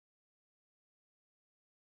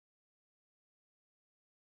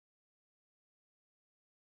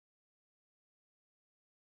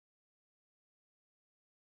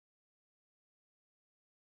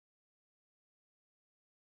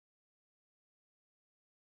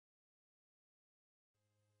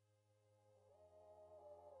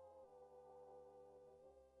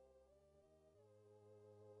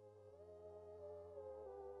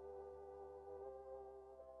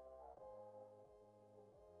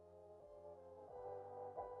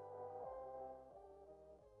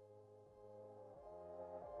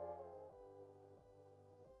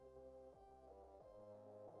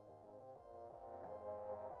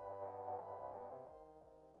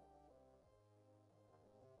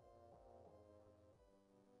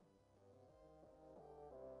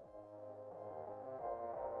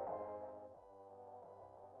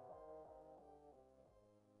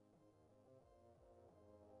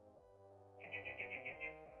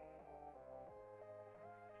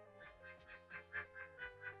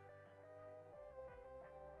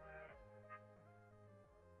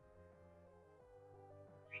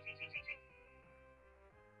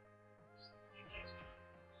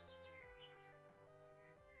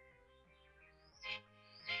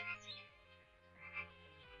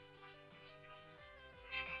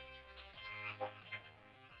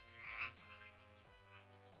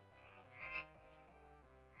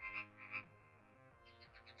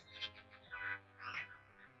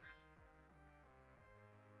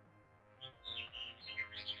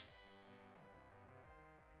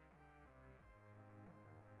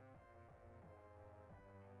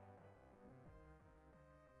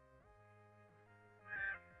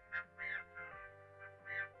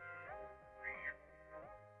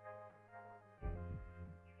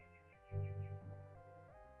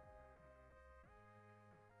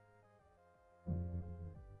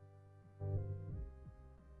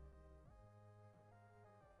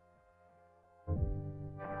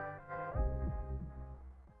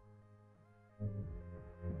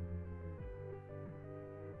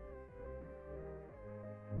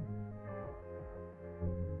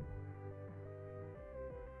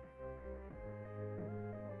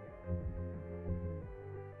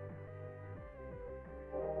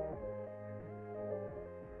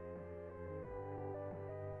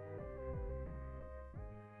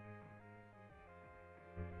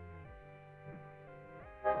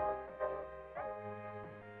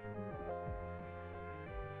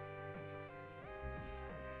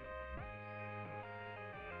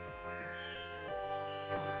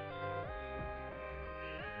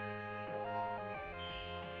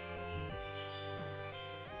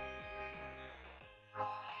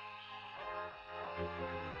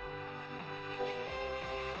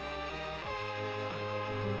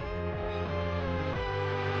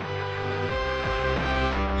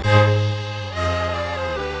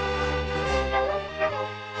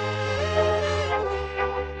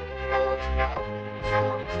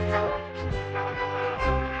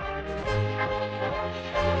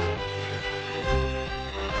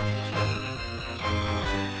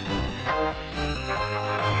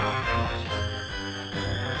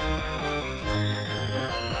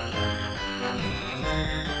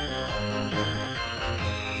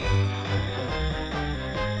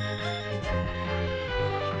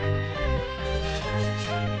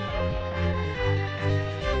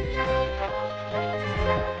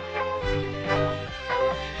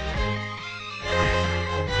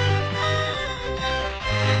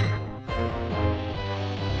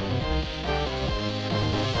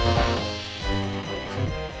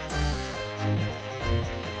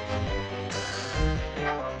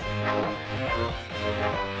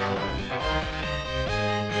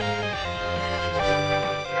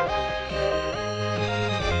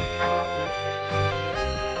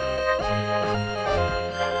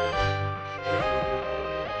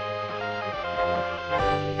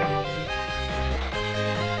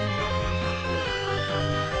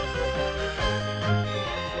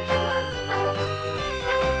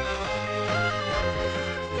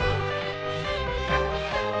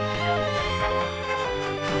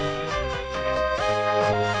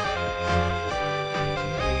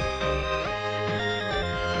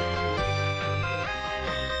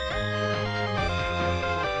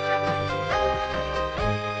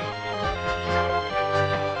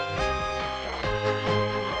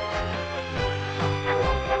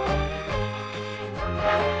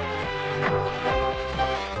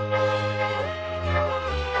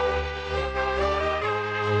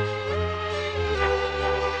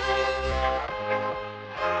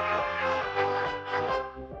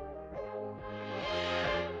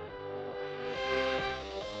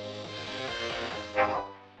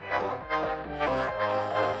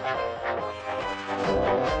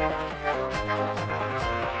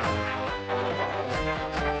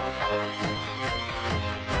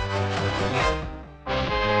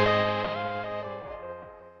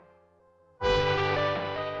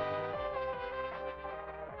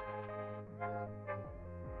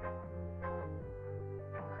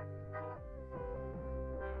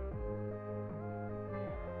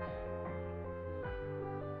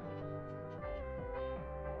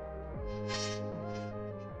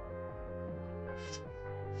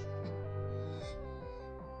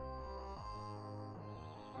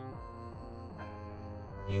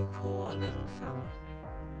You poor little fella.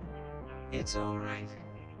 It's alright.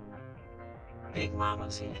 Big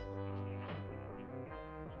Mama's here.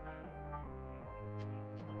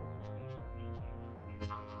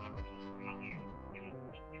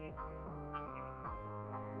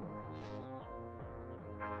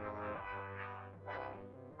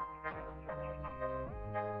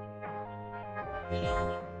 You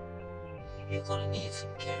know, you're gonna need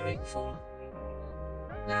some caring for.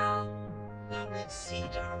 Now let's see,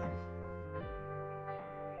 darling.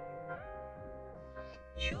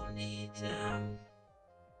 You need,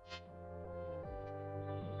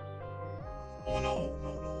 oh no.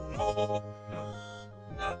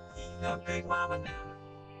 Not Big Mama now.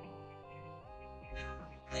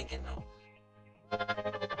 Thinking no.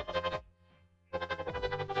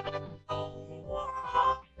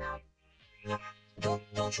 Oh, no.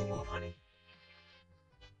 Don't you move, honey.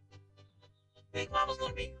 Big Mama's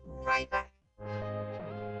gonna be right back.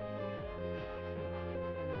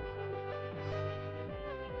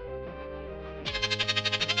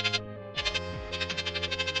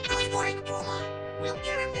 Good work, Boma. We'll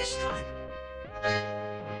get him this time.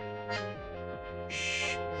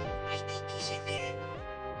 Shh. I think he's in there.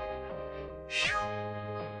 Shh.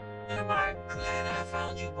 Am I glad I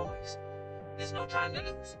found you boys? There's no time to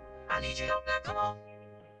lose. I need your help now. Come on.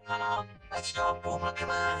 Come on. Let's go, Boma.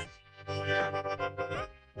 Come on. Oh, yeah.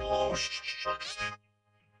 Oh, shucks.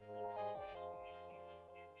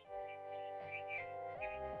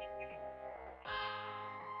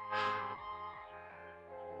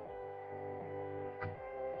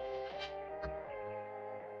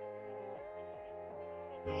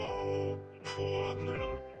 Oh, poor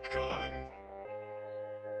little guy.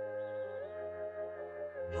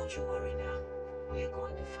 Don't you worry now. We are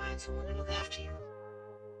going to find someone to look after you.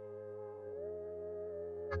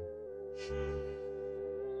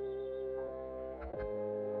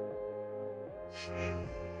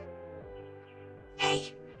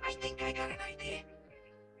 Hey, I think I got an idea.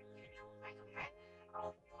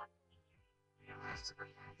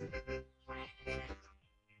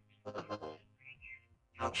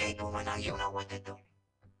 Okay, Boomer, now you know what to do.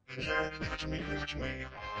 Yeah, catch me.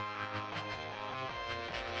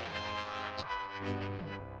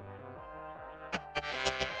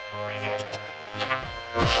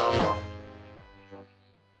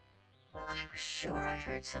 I'm sure I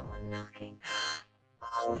heard someone knocking.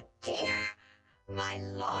 Oh dear, my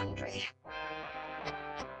laundry.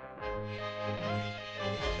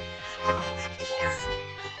 Oh, dear.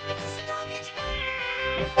 Stop it.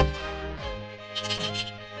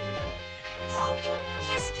 Oh,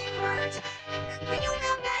 nasty birds. Will you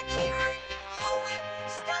come back here? Oh,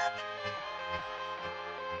 stop.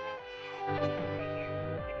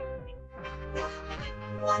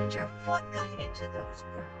 I wonder what got into those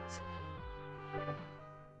birds.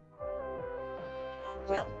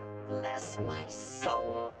 Well, bless my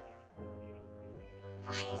soul.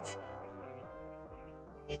 Right.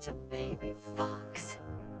 It's a baby fox.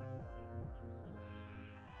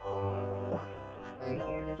 Oh, hello,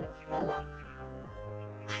 little fella.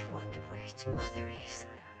 I wonder where its mother is.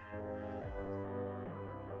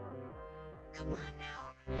 Come on now.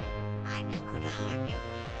 I'm not gonna harm you.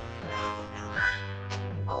 No.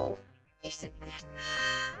 Oh, isn't that?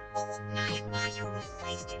 Oh, my, you're a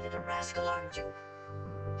feisty little rascal, aren't you?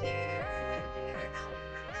 There, now,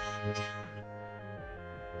 calm down.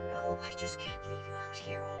 No, I just can't leave you out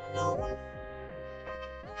here all alone.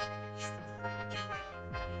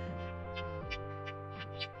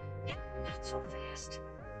 Not so fast.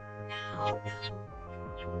 No,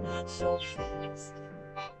 not so fast.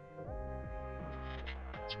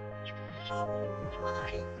 Oh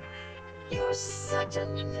my, you're such a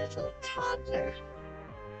little toddler.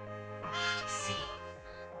 See,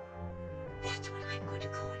 that's what I'm going to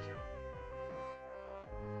call you.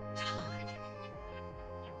 Todd.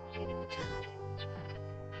 You know, Todd,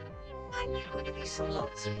 I'm not going to be so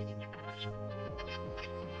lonesome anymore.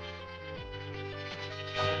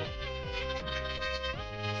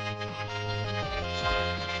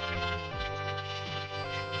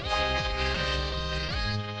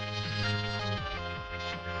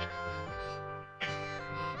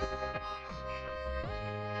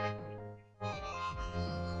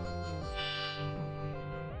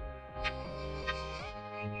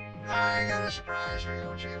 I got a surprise for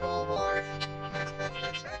you, chief old boy.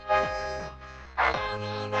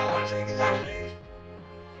 No, take it easy.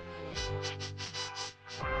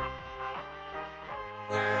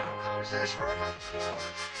 Well, how's this for a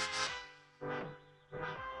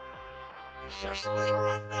It's just a little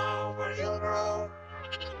run now, but he'll grow.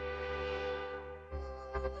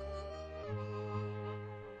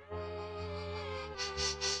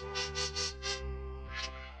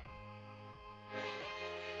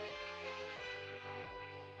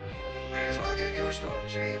 Storm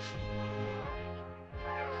Chief.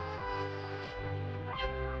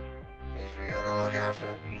 If you're gonna look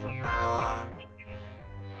after from now on.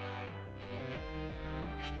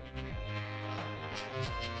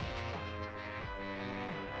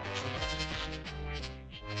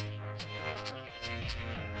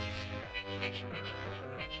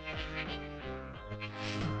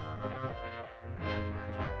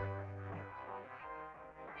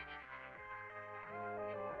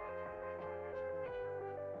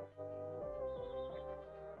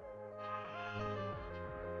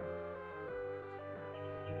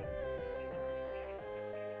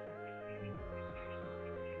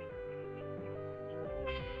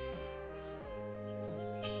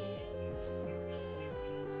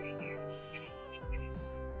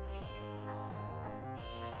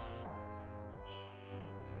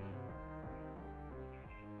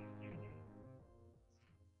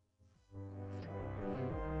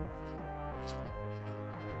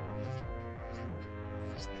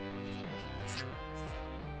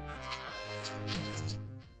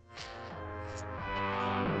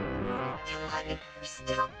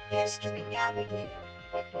 Stop pestering Abigail.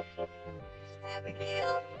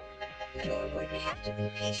 Abigail, you're going to have to be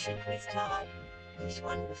patient with Todd. He's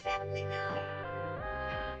one of the family now.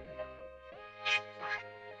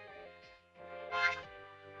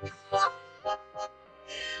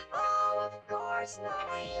 Oh, of course not.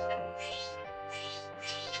 I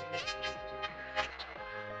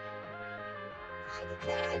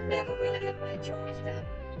declare I never will get my chores done.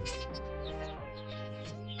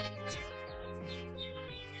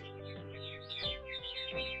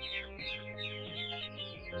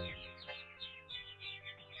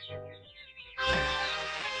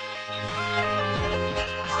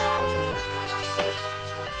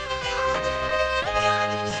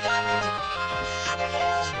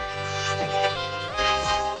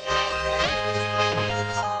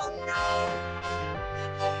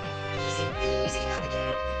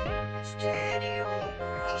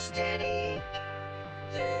 Steady.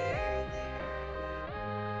 There.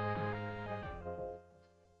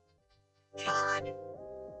 Todd,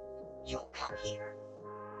 you'll come here.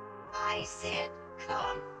 I said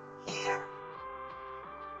come here.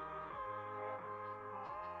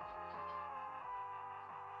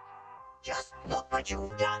 Just look what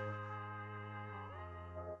you've done.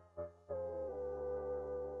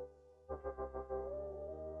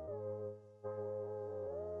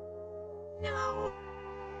 No,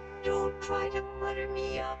 don't try to butter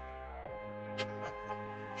me up.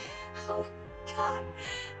 Oh, Todd,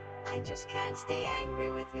 I just can't stay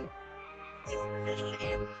angry with you. You little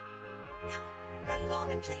imp. Now, run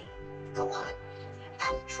along and play. Go on,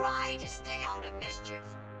 and try to stay out of mischief.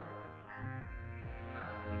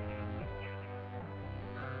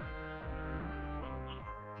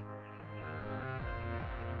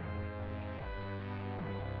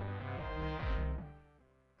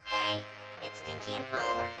 Hey, it's Dinky and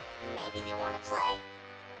Flower. Maybe they want to play.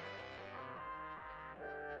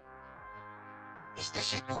 Is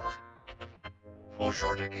this it, Puma? Oh,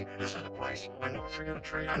 sure, Dinky. This is the place. I never forget a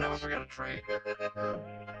tree. I never forget a tree.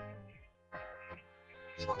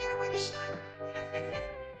 You won't get away this time.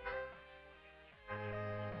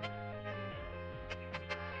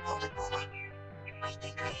 Hold it, Puma. I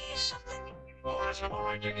think I hear something. Oh, that's him all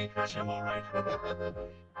right, Dinky. That's him all right.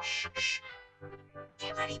 Shh, shh.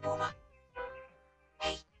 Get ready, Puma.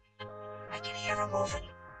 Hey, I can hear him moving.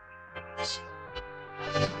 Listen.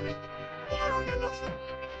 I don't hear nothing.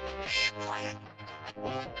 Shh, quiet.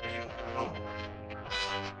 Oh,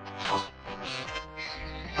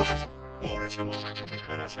 that's him all right.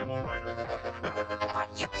 That's him all right.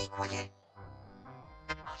 You be quiet.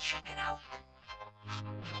 I'll check it out.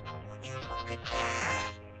 Would you look at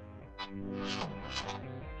that?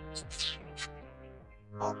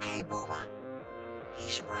 Okay, Booba.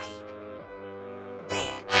 He's right.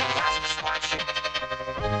 There, I was watching.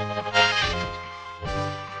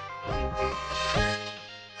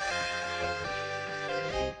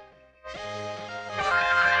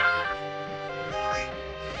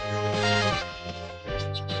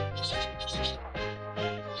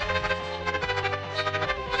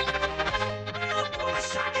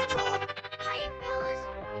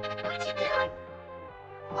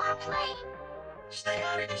 Stay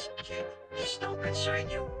out of this, kid. This don't concern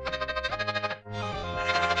you.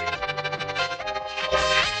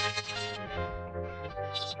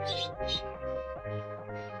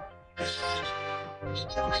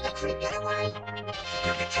 Don't let the creep get away.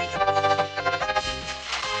 You can take him.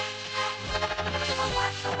 Oh,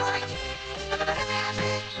 that's all right. Let him have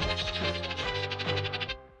it.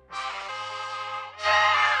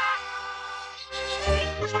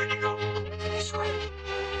 Which way to go? This way.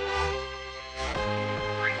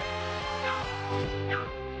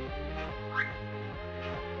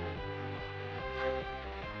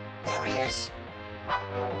 this.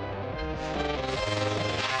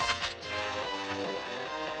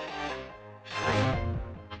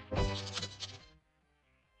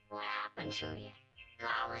 What happened to you?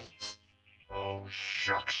 Golly. Oh,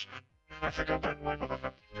 shucks. I forgot that one of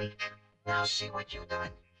the week. Now see what you done.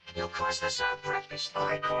 You caused us our breakfast.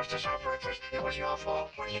 I caused us our breakfast. It was your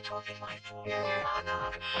fault. What are you talking my fault? Yeah. Oh,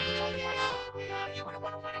 no. You wanna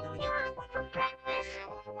what for breakfast?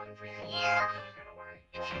 Yeah.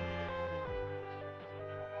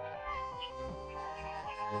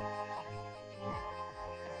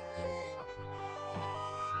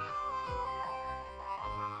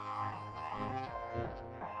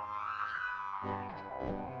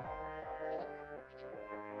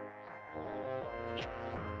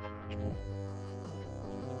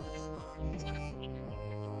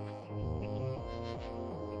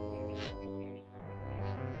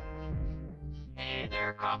 Hey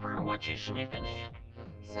there, Copper, what you sniffing at?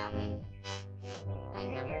 Something I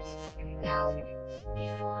never smelled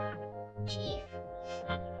before. Chief.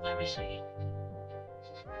 Let me see.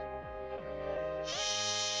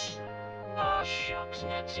 Oh, shucks,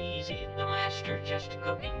 that's easy. The master just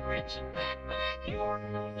cooking grits and back. You're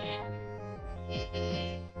man.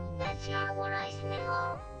 That's not what I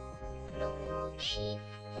smell. No, Chief.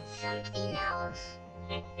 It's something else.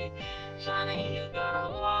 Sonny, you got a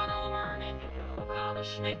lot of learning about a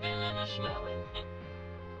sniffing and a smelling.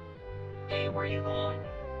 Hey, where you going?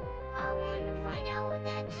 I want to find out what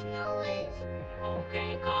that smell is.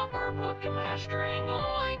 Okay, Copper, but the master ain't gonna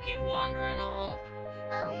like you wandering off.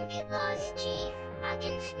 I won't get lost, Chief. I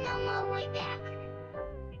can smell my way back.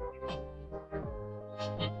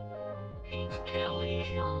 Can't tell these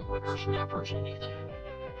young whippersnappers anything.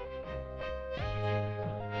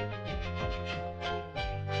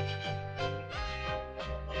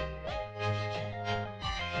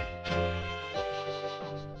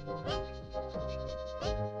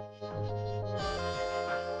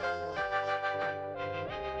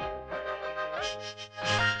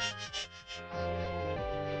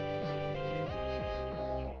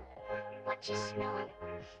 What you smelling?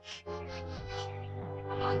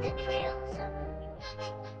 I'm on the trail, so...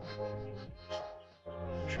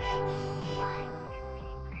 Trail of what?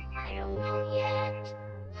 I don't know yet.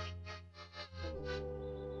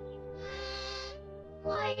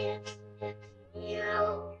 Why, it's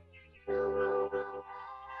you.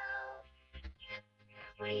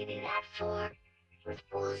 What do you do that for? We're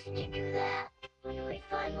supposed to do that when we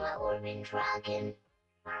find what we've been dragging.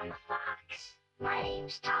 I'm a fox. My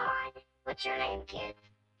name's Todd. What's your name, kid?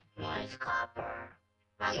 Mine's Copper.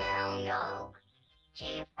 I'm a hound dog.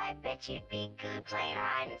 Gee, I bet you'd be good playing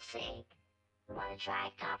hide and seek. Wanna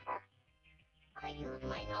try, Copper? I use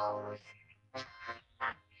my nose.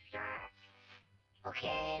 Sure.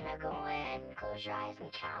 Okay, now go ahead and close your eyes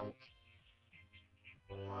and count.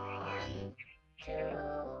 1,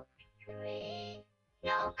 2, 3.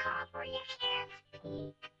 No, Copper, you can't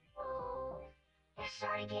speak. Oh. Let's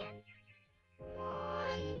start again.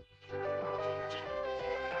 1, 2.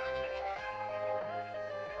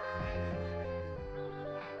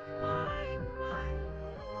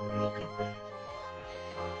 Look at that.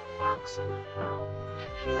 A fox and a hound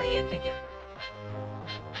playing together.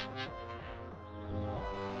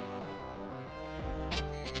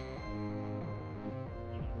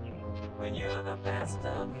 When you're the best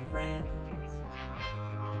of friends,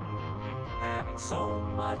 having so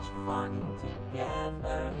much fun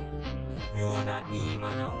together, you're not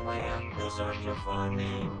even aware you're such a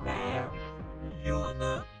funny pair. You're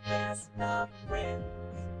the best of friends.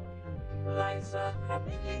 Life's a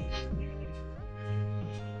happy game.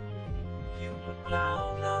 You could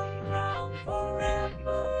clown around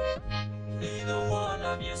forever. Neither one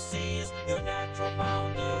of you sees your natural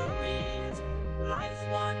boundaries. Life's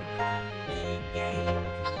one happy game.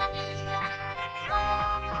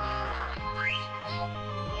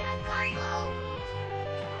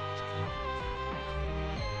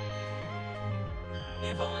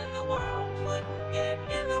 If only the world wouldn't get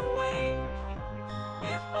in the way.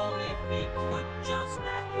 If only people would just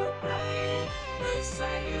let you play. They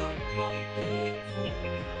say you won't be.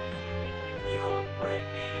 You're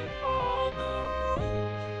breaking all the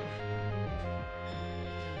rules.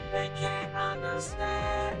 They can't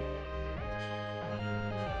understand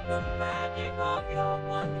the magic of your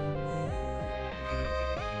wonderland.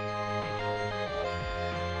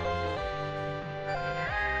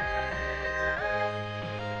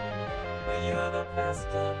 When you're the best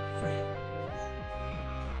of friends,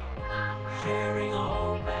 sharing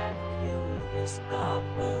all that you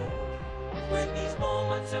discover. When these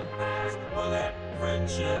moments have passed, will that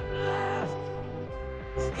friendship last?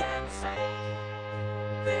 Who can say?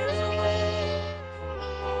 there's a way.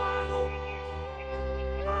 Oh, I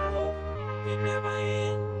hope it never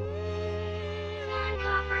ends.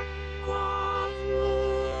 Cross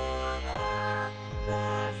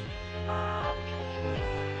that's my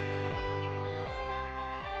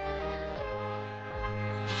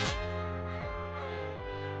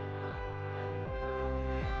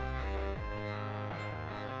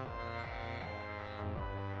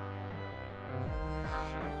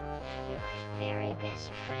very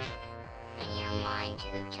best friend. In your mind,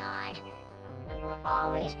 too, Todd. We will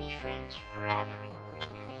always be friends forever.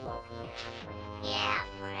 Yeah,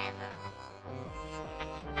 forever.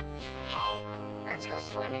 Hey, let's go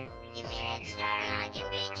swimming. Give me a head start on your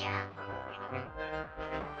big job.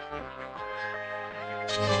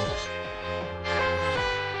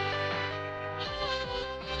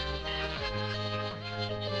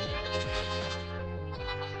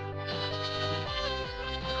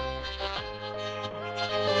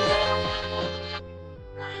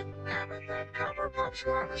 Damn it, that copperpot's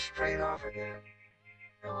gone straight off again.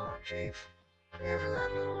 Come on, Chief. If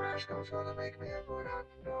that little rascal's gonna make me a good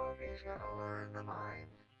hunting dog, he's gonna learn the mine.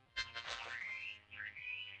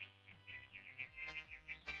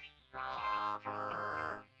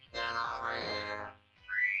 Copper, get over here.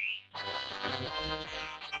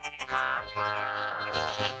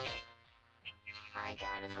 I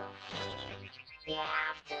gotta go. You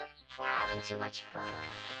have to. We're having too much fun.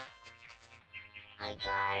 I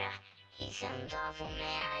gotta. He sounds awful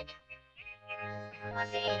mad. I'll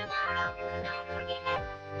see you tomorrow. Don't forget.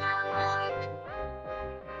 Hound.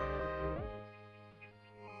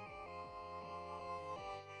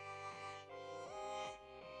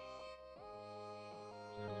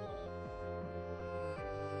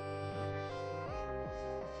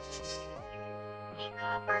 Hey,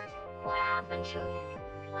 Copper. What happened to you?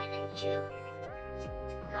 Why didn't you?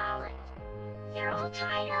 Golly. You're all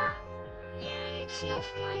tied up. Yeah, it's no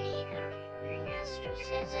fun either. Master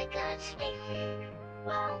says I gotta stay home.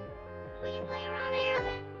 Well, we can play around here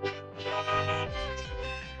then.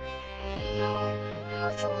 No,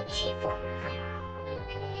 it's a little cheaper.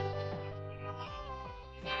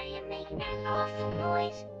 Now you're making that awful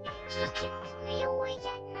noise. It keeps me awake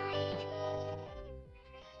at night.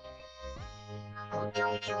 Oh,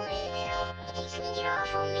 don't kill me. He's gonna get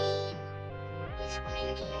off on me. He's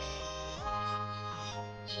windy.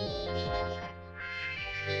 Jeez.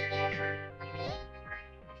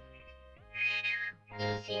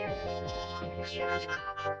 Here's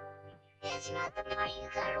Copper. That's not the part you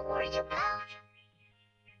gotta worry about.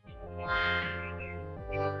 Wow.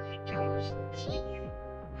 Those teeth.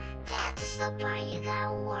 That's the part you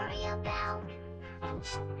gotta worry about.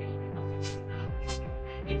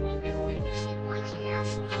 It wants nothing here.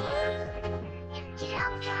 Get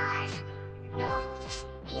out, Todd. No,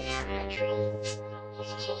 he's having a dream.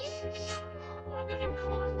 He's chasing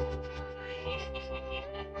someone.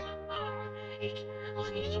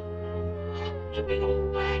 The big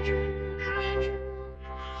old badger.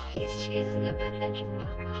 He's chasing a badger.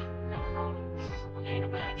 It ain't a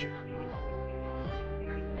badger.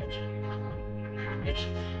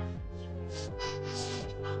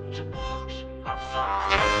 It's a box.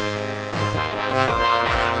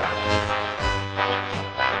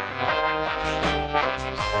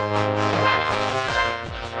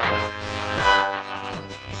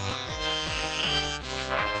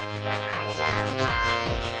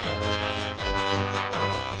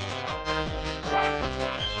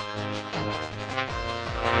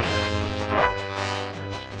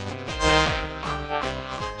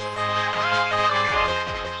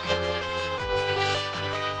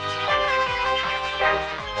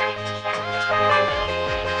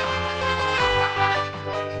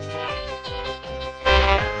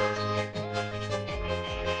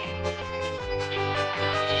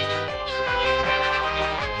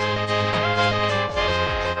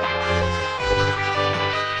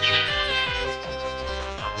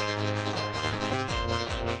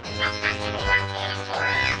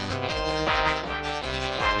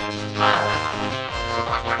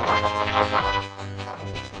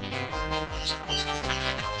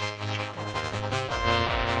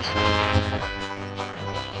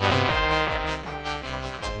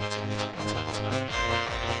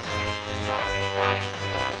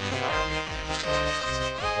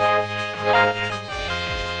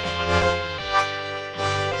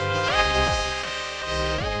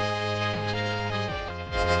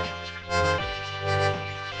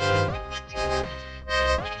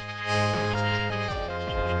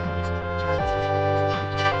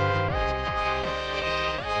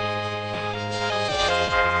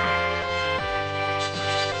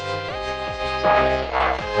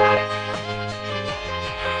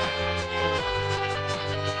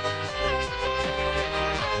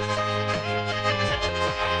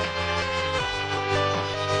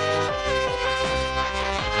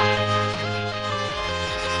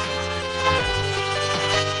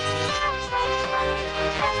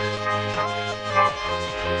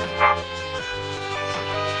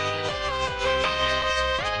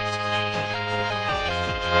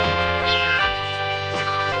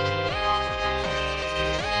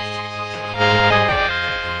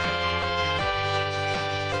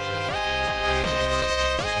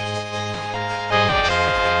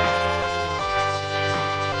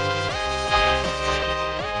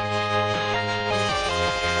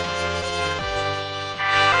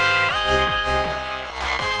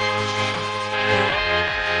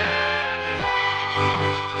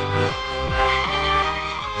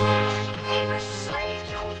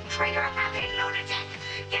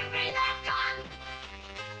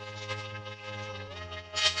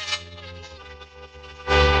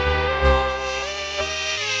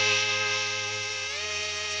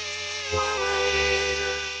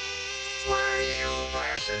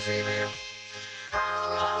 this email.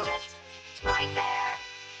 Load it. It's right there.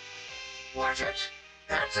 Watch it.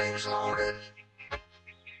 That thing's loaded.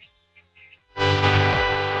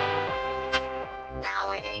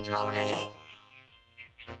 Now it ain't loaded.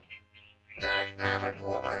 Dagnabbit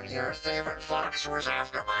woman, your favorite fox was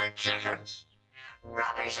after my chickens.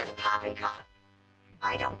 Rubbish and poppycock.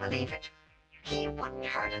 I don't believe it. He wouldn't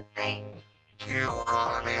hurt a thing. You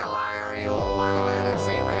calling me a liar, you one-legged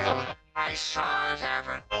female. I saw it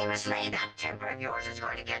happen. Famously, that temper of yours is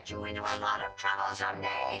going to get you into a lot of trouble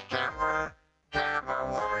someday. Temper,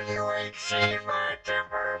 woman, you ain't seen my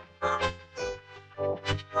temper.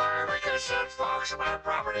 If I ever get that fox on my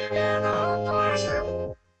property again, I'll blast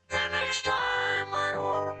him. And next time I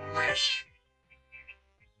won't miss.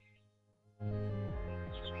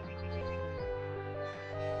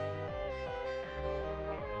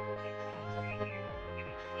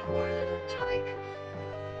 Poor little tyke.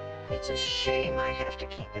 It's a shame I have to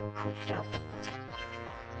keep him cooped up.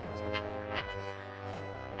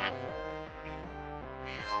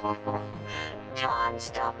 Tom,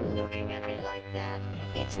 stop looking at me like that.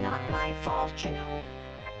 It's not my fault, you know.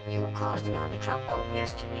 You caused a lot of trouble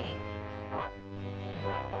yesterday.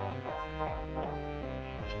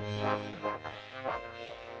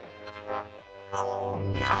 Oh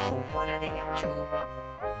no, what are they up to?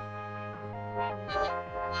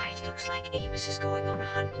 It looks like Amos is going on a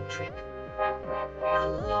hunting trip. A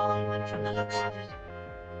long one from the looks of it.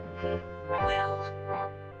 Well,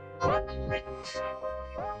 good riddance.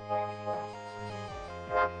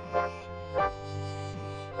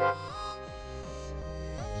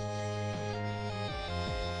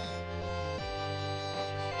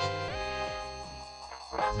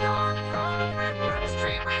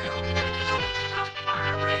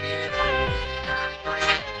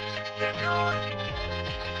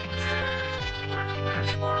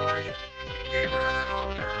 That's more like it. Keep running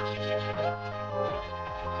on down.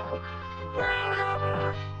 Well,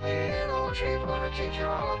 Governor, the old chief gonna teach you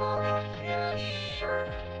all about it. Yes,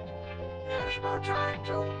 sir. There's no time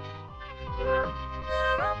to.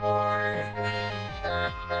 Atta boy.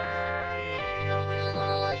 You're really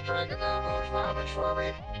gonna like tracking down those rabbits for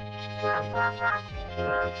me.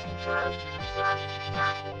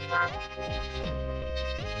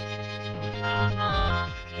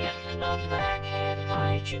 Getting the backhand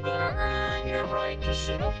fight, you gotta earn your right to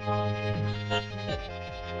sit up on.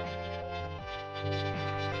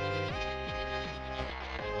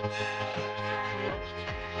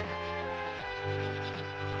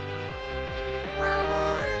 Well,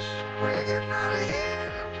 boys, we're getting out of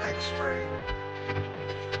here next spring.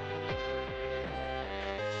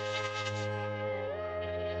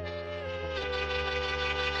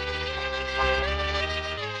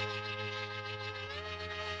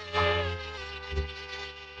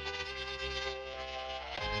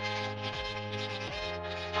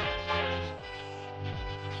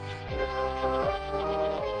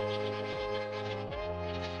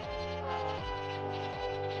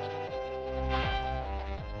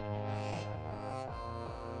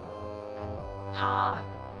 Todd,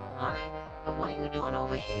 honey, what are you doing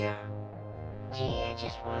over here? Gee, I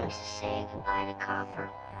just wanted to say goodbye to Copper.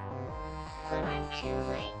 But I'm too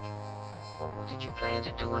late. What did you plan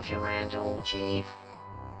to do if you ran to old Chief?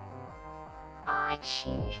 Aw,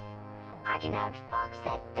 Chief. I can outfox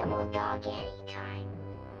that dumb old dog anytime.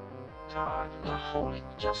 Todd, hold it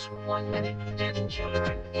just 1 minute. Didn't you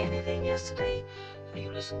learn anything yesterday?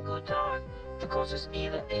 You listen good, Todd, because it's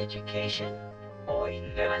either education or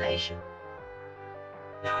elimination.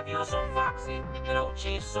 Now if you're so foxy, and old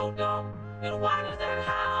Chief's so dumb, then why does that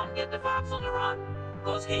hound get the fox on the run?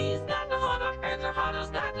 Cause he's got the hunter, and the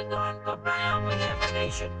hunter's got the gun. Kablam,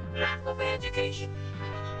 elimination, lack of education.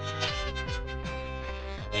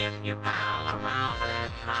 If you pal around with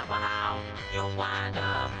that proper hound, you'll wind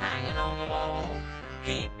up hanging on the wall.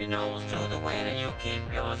 Keep your nose to the wind and you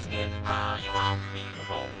keep your skin while you won't be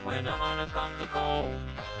cold when the hunter comes to call.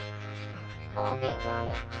 Oh, big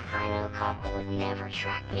one. I know Copper would never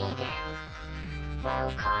track me down.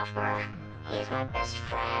 Well, Copper, he's my best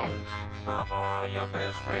friend. Papa, your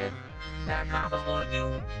best friend. That copper's gonna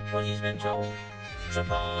do what he's been told.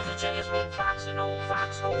 Suppose the chase with fox and old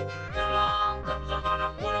foxhole. Then along comes a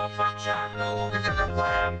hunter with a fox shot low.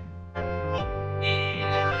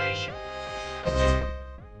 Elimination.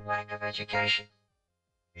 Lack of education.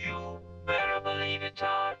 You better believe it,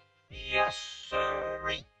 Todd. Yes,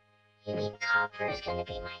 sirree. You mean Copper is gonna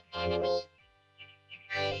be my enemy?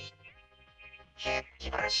 Hey, kid, you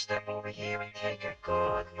better step over here and take a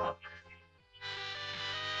good look.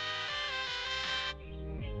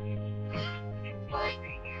 Why,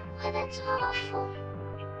 that's awful.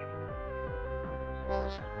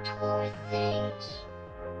 those toy things.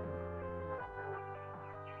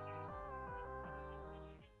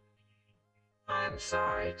 I'm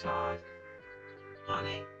sorry, Todd.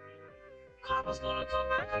 Honey, Papa's gonna come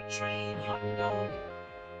back and train hot dog.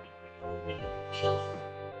 We'll kill him.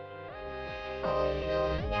 Oh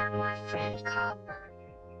no, not my friend Copper.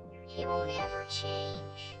 He won't ever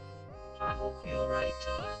change. I hope you're right,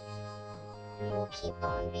 Todd. We'll keep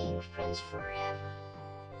on being friends forever.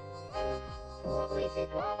 Won't we, Big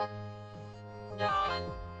Mama?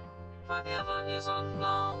 Darling, forever is a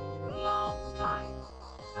long, long time.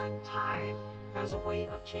 And time has a way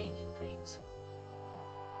of changing things.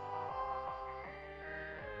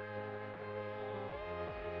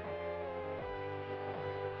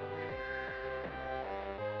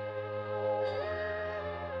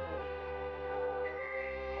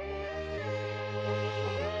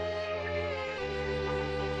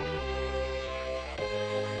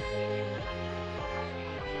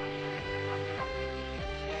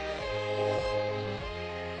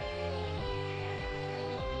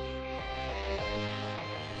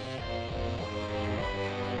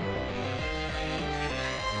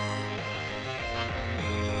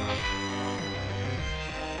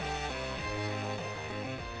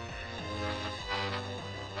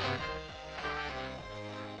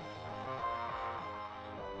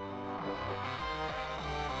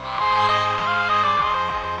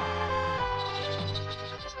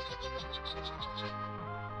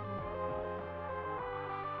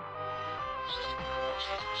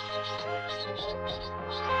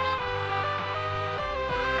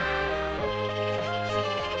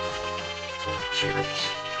 Jimmy,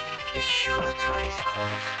 is sure to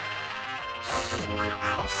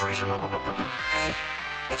I'll freeze him up. Hey,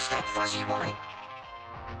 it's that fuzzy boy.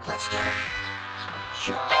 Let's get him.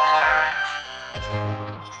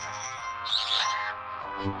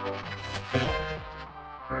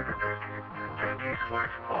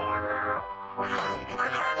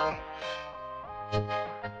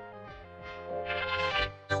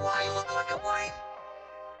 Do I look like a wine?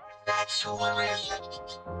 That's hilarious.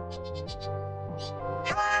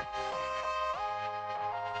 Come on.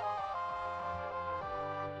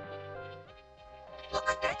 Look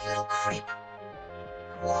at that little creep.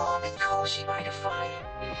 Warm and cozy by the fire.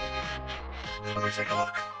 Let me take a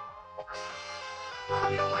look. How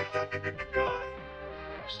do you like that guy?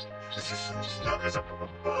 This is snug as a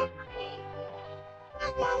bug.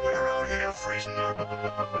 And while we're out here freezing our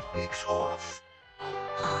beaks off.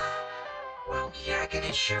 Well, yakking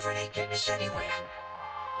and shivering ain't getting us anywhere.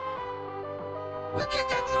 We'll get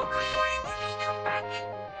that little flame when we come back.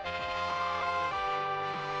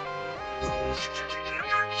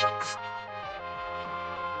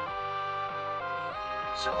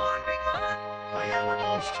 So long, Big Mama. I am a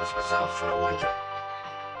monstrous myself for a winter.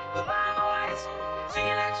 Goodbye, boys. See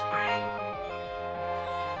you next spring.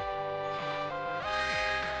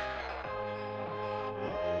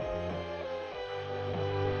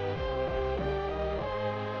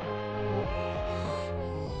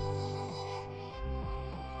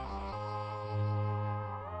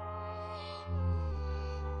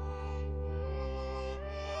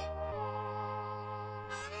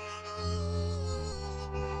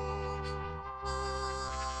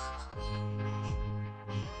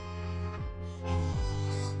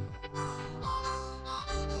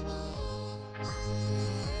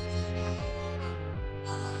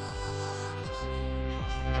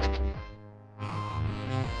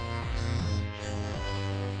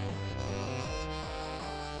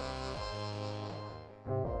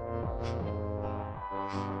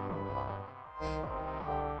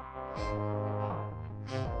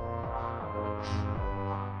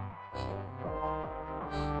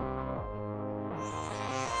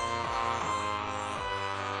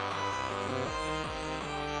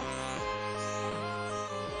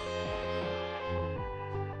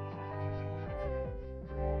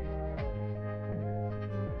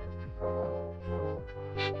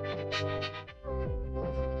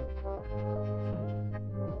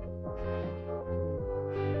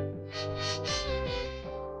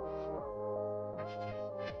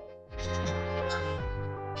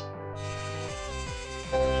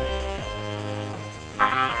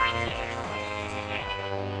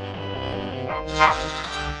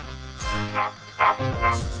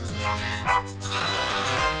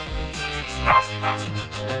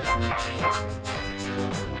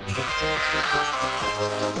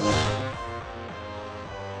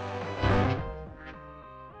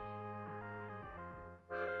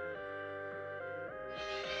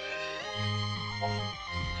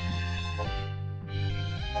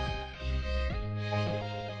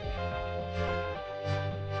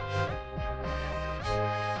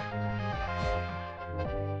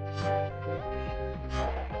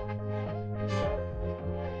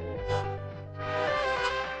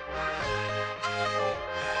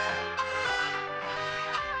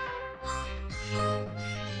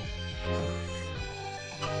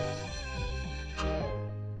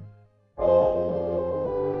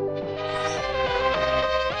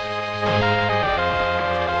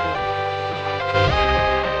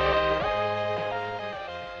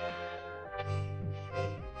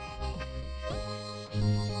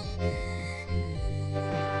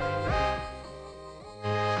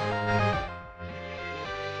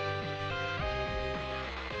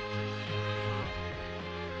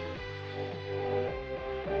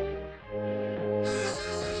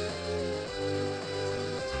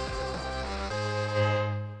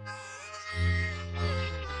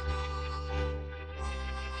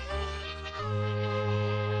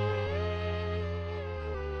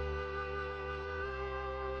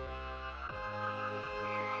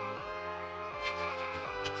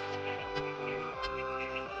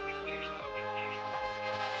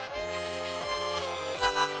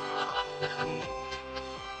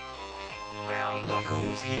 Look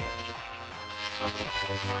who's here.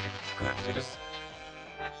 Goodness.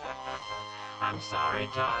 I'm sorry,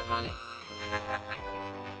 John, honey.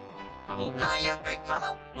 Oh, hiya, big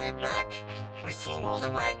fellow. We're back. We flew all the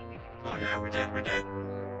way. Oh, yeah, we did.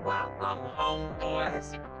 Well, I'm home,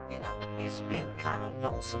 boys. You know, it's been kind of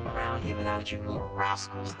lonesome around here without you little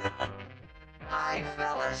rascals. Hi,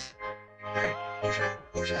 fellas. Hey,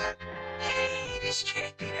 who's that? Hey, this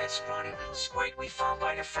can't be that scrawny little squid we found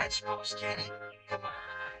by the fence post, can it? Come on.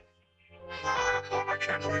 I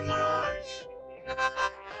can't believe my eyes.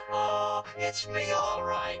 Oh, it's me, all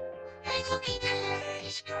right. Hey, looky there.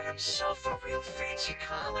 He's got himself a real fancy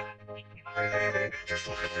collar. Hey, just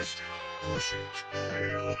look at this bushy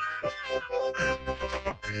tail.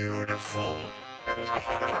 Beautiful. Look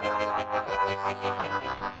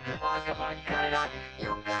at my guy.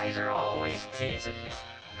 You guys are always teasing me.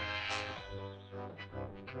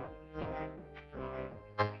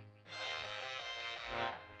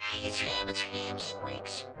 Hey, it's him,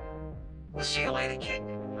 Squeaks. We'll see you later, kid.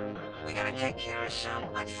 We gotta take care of some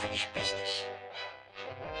unfinished business.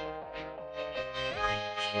 I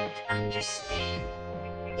can't understand.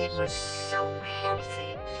 It was so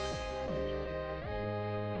healthy.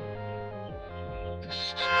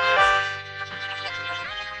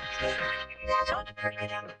 Now don't perk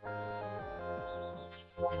it up.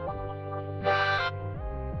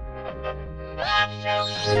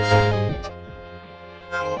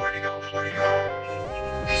 Oh, where'd he go?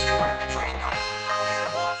 He's going to train us. I'll head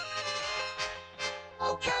him off.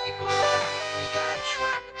 Okay, we got a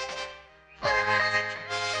trap.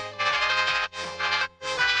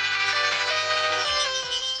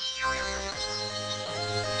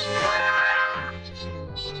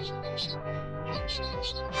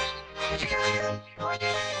 Did you get him? Oh, I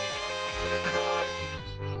did.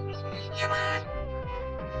 Come on.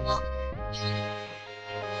 Look. Holy shit.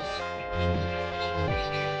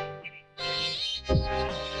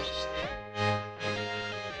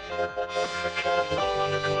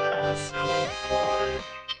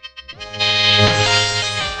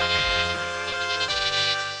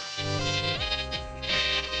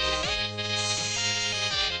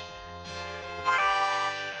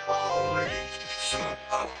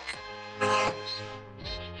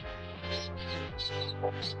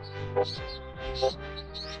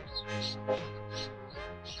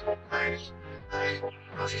 Hey,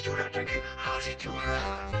 how's he doing that, Dickie? How's he doing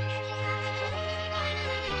that?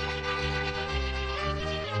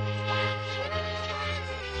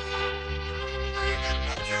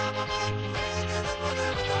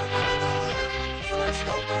 Let's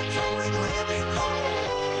go back to where we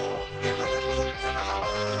belong.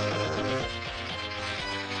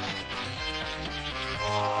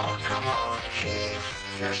 Oh, come on, Chief.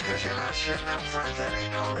 Just 'cause you're not sitting up front, that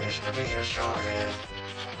ain't no reason to be a shorthead.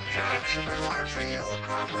 Jackson been working for you,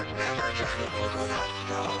 Crop would never turn a book up,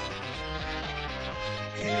 no.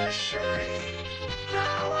 Yes, sirree.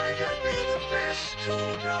 Now I got me the best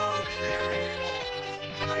two dogs there.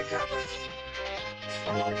 I got me.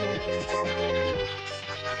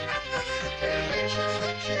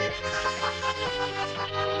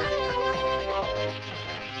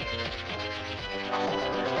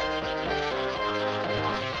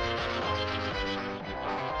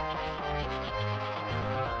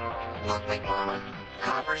 Look, big mama.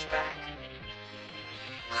 Copper's back.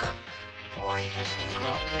 Boy, this is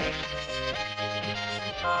lovely.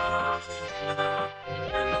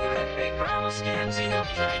 And look at that big brown skin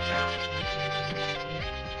Zynaptiq.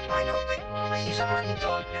 I know, big mama, he's a hunting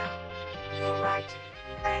dog now. You're right.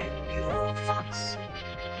 And you old fox.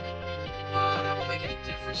 That won't make any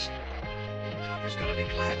difference. Copper's gonna be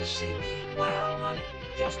glad to see me. Well, honey,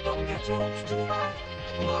 just don't get your hopes too high.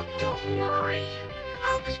 Look, don't worry.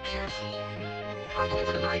 I'll be careful. I'll go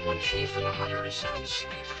over tonight when Chief and the hunter is sound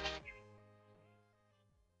asleep.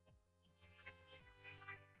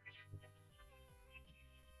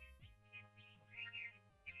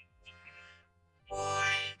 Boy,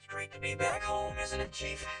 it's great to be back home, isn't it,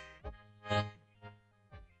 Chief?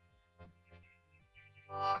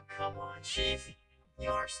 Oh, come on, Chief.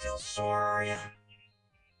 You're still sore, are ya?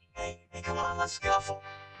 Hey, come on, let's scuffle.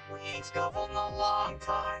 We ain't scuffled in a long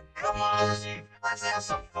time. Come on, Chief, let's have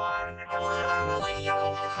some fun. Come on,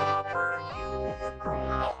 Leo, Copper, you.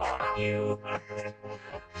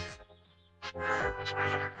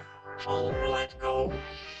 Oh, let go.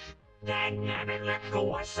 Dagnabbit, let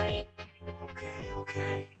go, I say.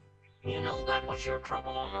 Okay. You know that was your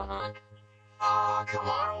trouble on the hunt? Aw, come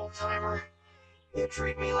on, old-timer. You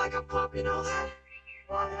treat me like a pup, you know that?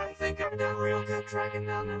 But I think I've done real good tracking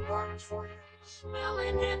down them varmints for you.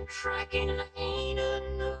 Smelling and tracking ain't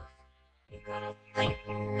enough. You gotta think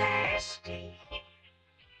nasty.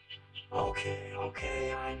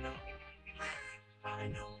 Okay, I know. I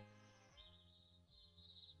know.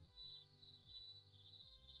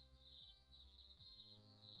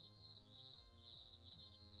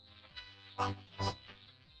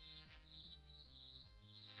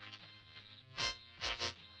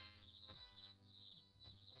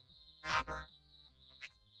 Copper.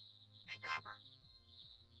 Hey, Copper.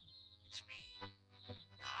 It's me.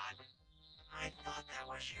 Todd. I thought that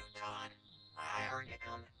was you, Todd. I heard you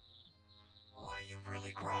coming. Boy, you've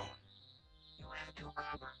really grown. You have to,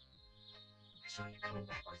 Copper. I saw you coming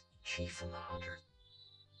back with Chief and the Hunters.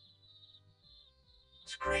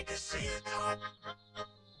 It's great to see you, Todd.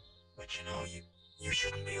 But you know, you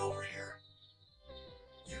shouldn't be over here.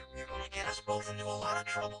 You're gonna get us both into a lot of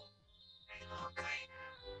trouble. Hey, look,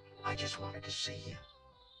 I just wanted to see you.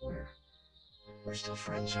 We're still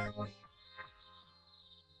friends, aren't we?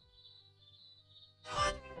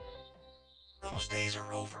 Todd, those days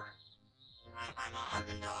are over. I'm a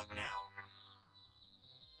hunting dog now.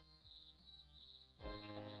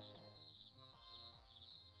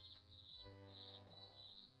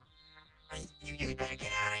 You better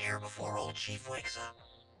get out of here before old Chief wakes up.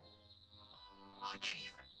 Oh,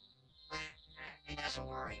 Chief. It doesn't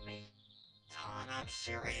worry me. Todd, I'm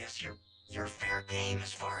serious. You're fair game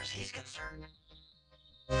as far as he's concerned.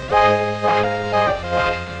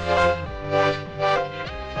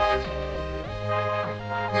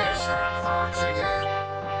 There's that fox again.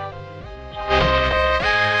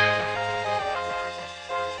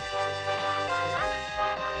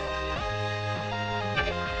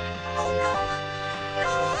 Oh, no.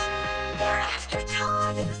 No. They're after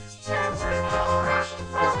Todd.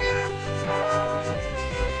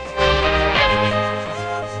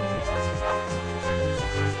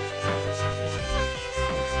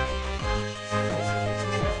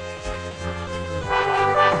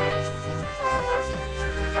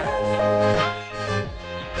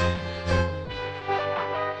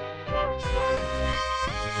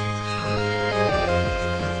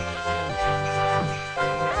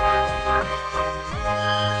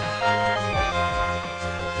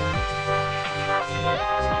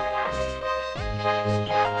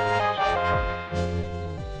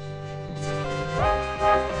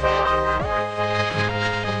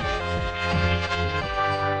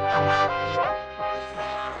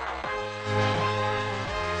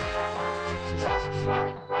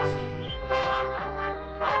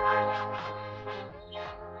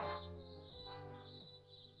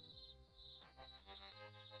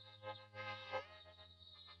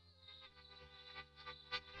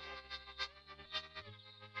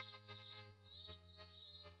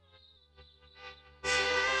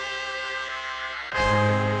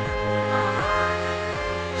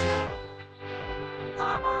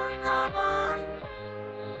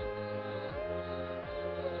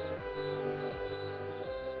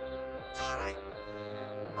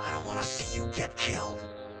 I don't want to see you get killed.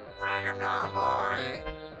 Bring him down, boy.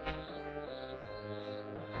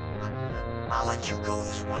 I'll let you go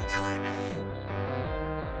this one time.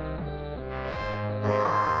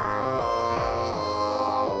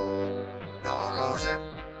 Don't lose him.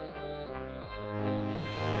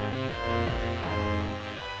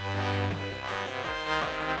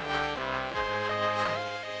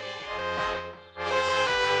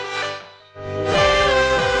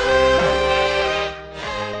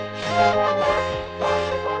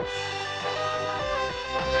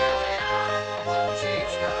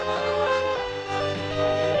 Chief's got another one.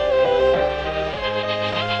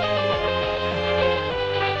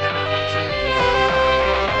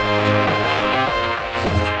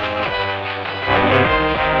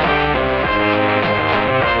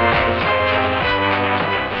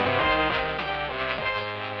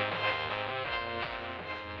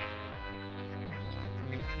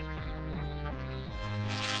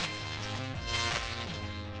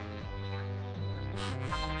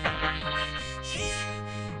 Chief.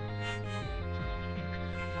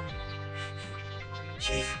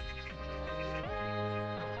 Chief.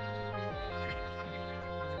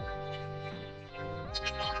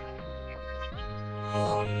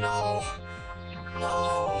 Oh no.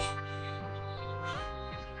 No.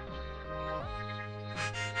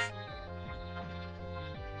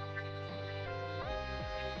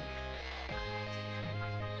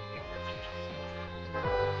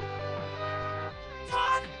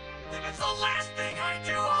 Todd, if it's the last thing I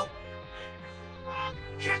do, I'll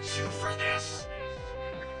get you for this.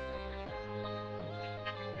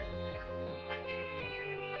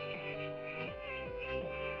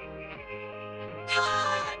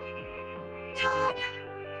 Todd! Todd!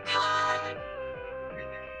 Todd!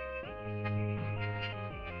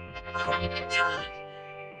 Todd!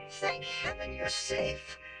 thank heaven you're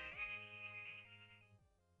safe.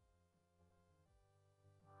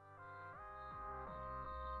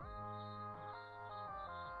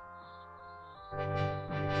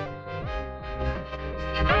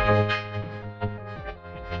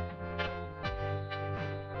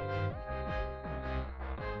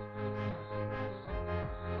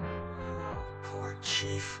 Poor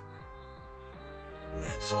Chief.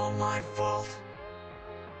 It's all my fault.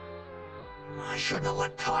 I shouldn't have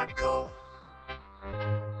let Todd go.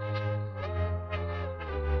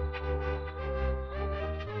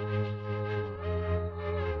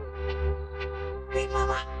 Big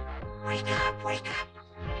Mama, wake up, wake up.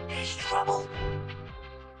 There's trouble.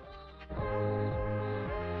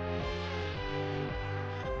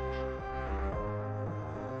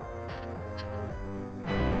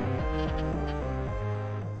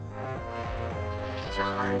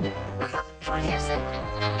 Todd, what is it?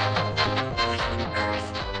 What on earth?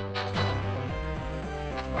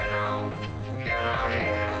 Well, get out of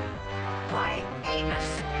here. Why, Amos?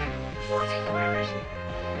 What? Where is he?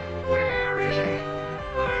 Where is he?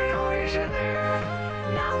 I know he's in there.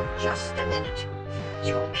 Now, just a minute.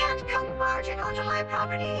 You can't come barging onto my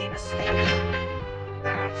property, Amos.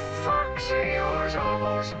 That fox of yours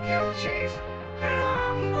almost killed Chief, and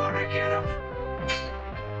I'm gonna get him.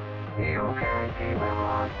 You can't keep him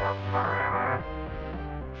locked up forever.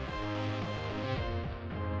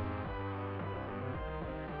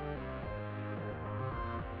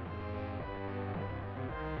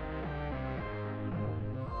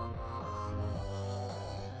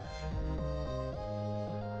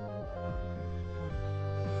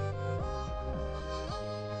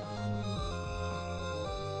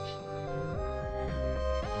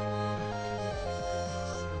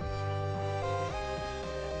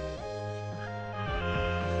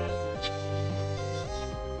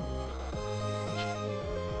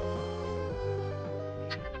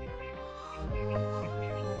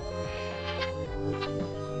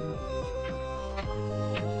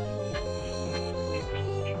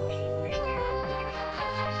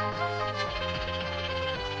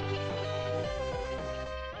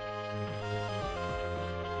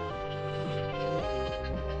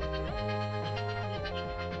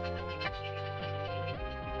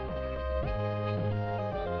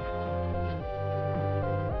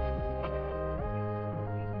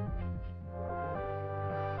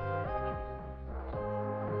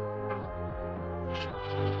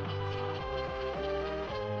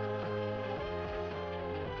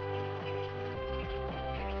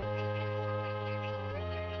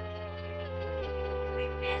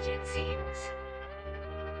 It seems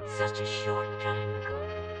such a short time ago.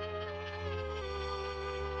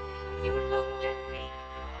 You looked at me,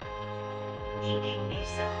 needing me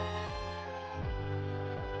so.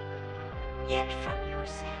 Yet from your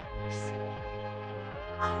sadness,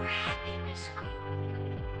 our happiness grew.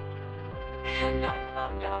 And I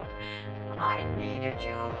found out I needed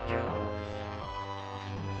you too.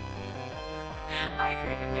 I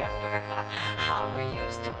remember how we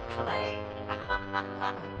used to play.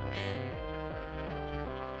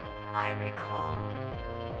 I recall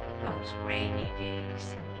those rainy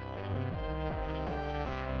days.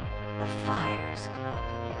 The fires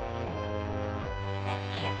glowed that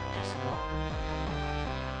kept us warm.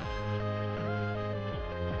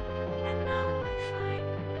 And now I find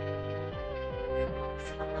we're both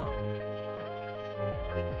alone.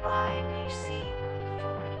 Goodbye may seem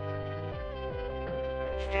forever.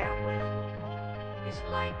 Farewell is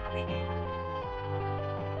like the end.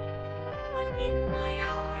 But in my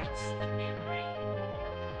heart's the memory,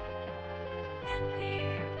 and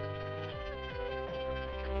there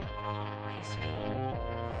will always be.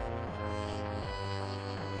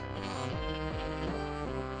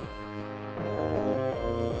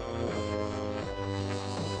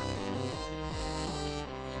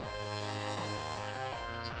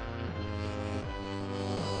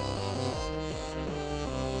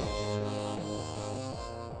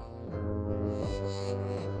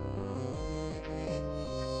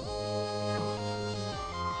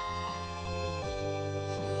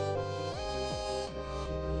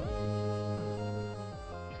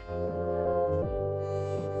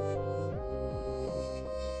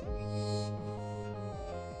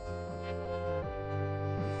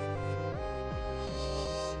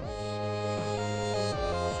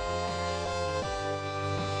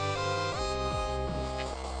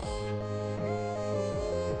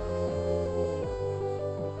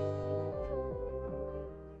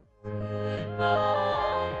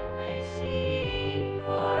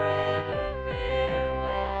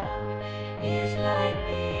 Is like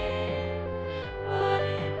the end, but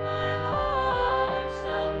in my heart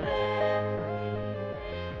someday.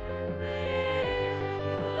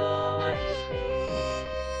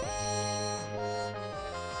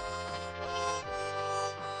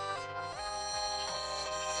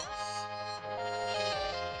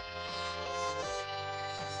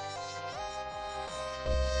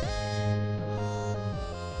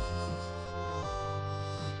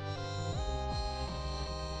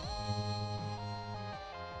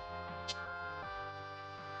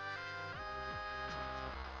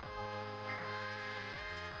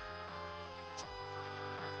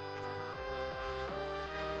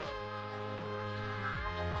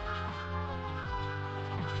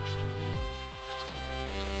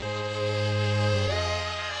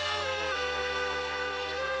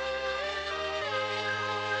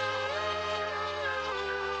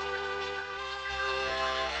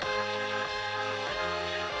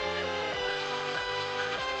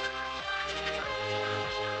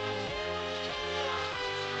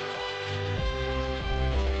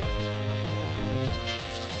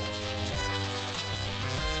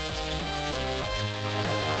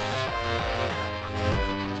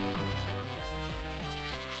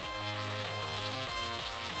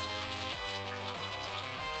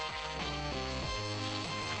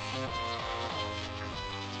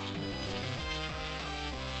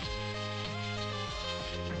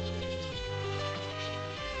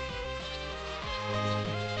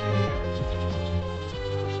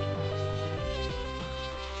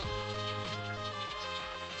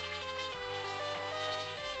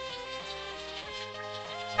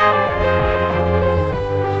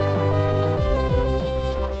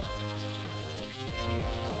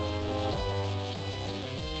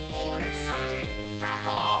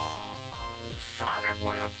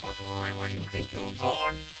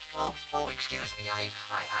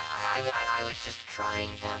 I was just trying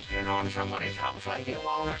to get on somebody's house like you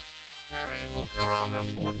are. Looking around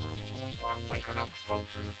them, waking up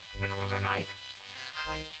folks in the middle of the night.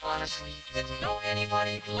 I honestly didn't know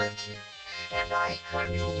anybody lived here, and I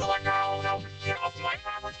couldn't do it now. No, get off my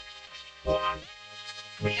property. Go on.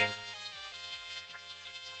 Read it.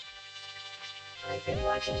 I've been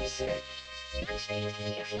watching you, sir. You can stay with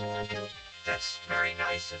me if you want to. That's very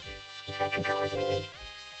nice of you. You can go with me.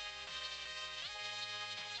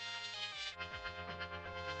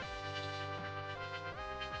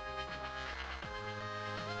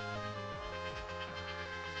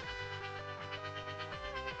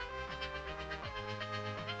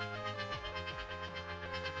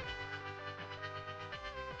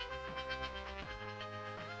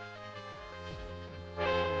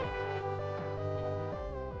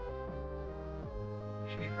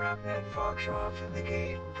 She dropped that fox off in the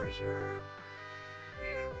game preserve.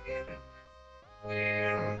 We'll get him.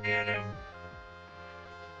 We'll get him.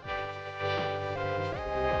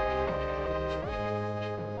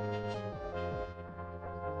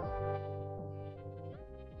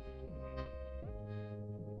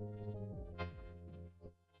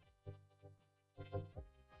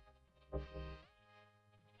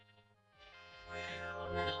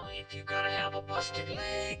 Well, now if you gotta have a busted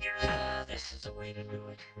leg, this is the way to do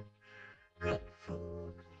it. Good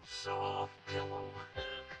food, soft pillow,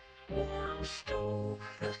 warm stove.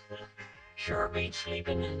 Sure beats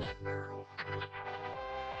sleeping in that barrel.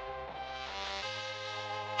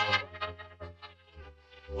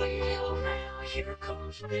 Well, now here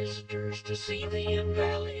comes visitors to see the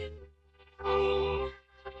invalid. Oh,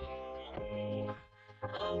 oh,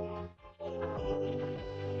 oh, oh.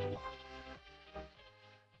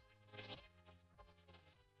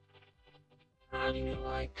 How do you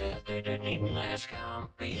like that? They didn't even ask how I'm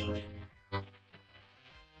feeling.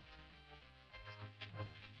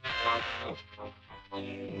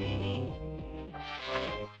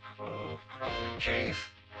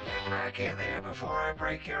 Chief, get back in there before I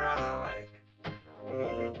break your other leg.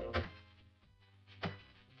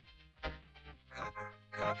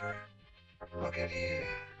 Copper, look at here.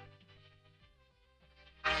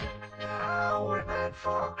 Now when that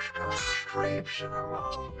fox comes traipsing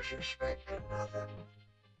along, suspecting nothing.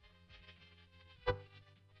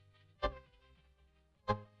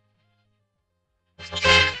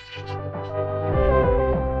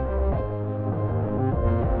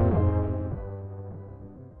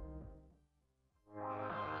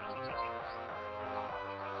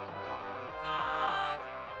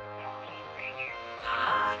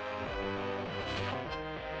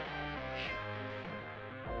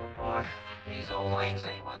 Boy, these old legs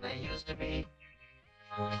ain't what they used to be.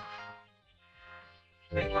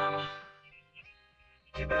 Big Mama,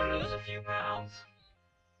 you better lose a few pounds.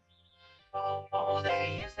 Oh, there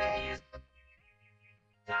he is, there he is.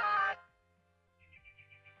 Dot!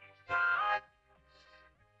 Dot!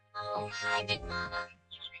 Oh, hi, Big Mama.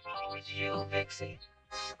 Oh, it's you, Vixie.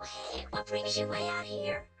 Hey, what brings you way out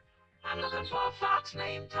here? I'm looking for a fox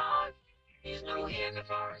named Todd. He's new here in the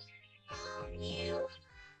forest. Oh, you.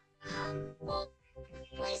 Well,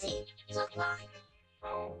 what does he look like?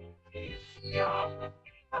 Oh, he's young,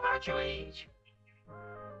 about your age.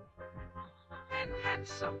 And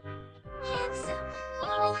handsome. Handsome.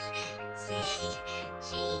 Oh, say,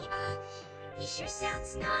 gee, he sure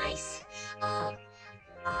sounds nice. I'm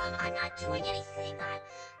not doing anything.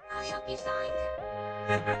 I'll help you find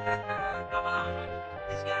him. Come on,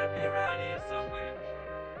 he's gotta be around here somewhere.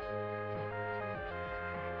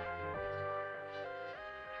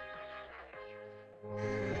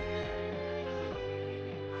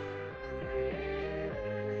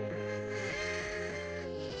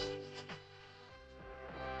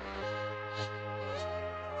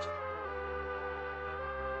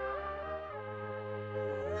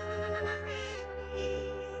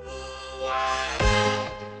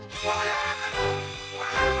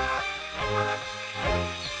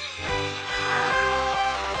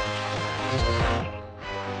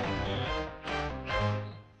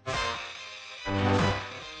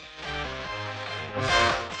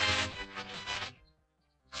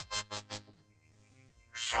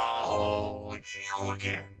 So, it's you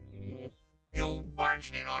again. You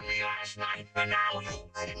barged in on me last night, but now you...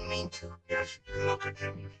 I didn't mean to. Just look at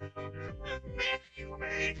them. Mess you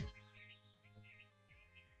made.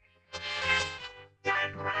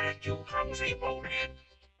 That rat, you clumsy bonehead.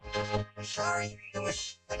 I'm sorry. It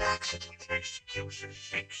was an accident. Excuses.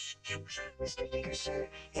 Mr. Digger, sir,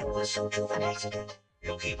 it was so true of an accident.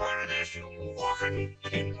 You keep out of this, you walking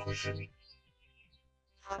inclusion.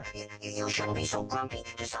 You shouldn't be so grumpy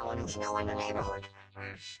to someone who's new in the neighborhood.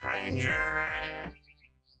 Stranger.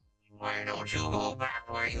 Why don't you go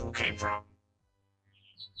back where you came from?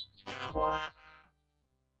 What?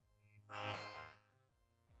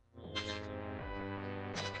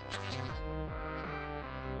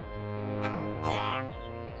 Go on.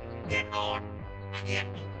 Get going. Get.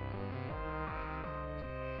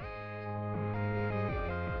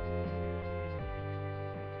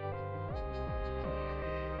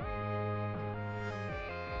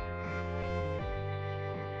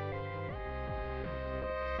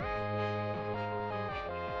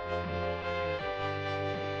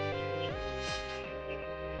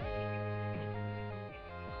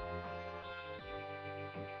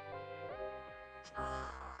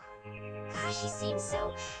 Gosh, he seems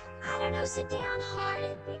so, I don't know, so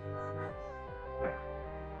downhearted, Big Mama.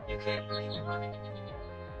 You can't blame him, honey.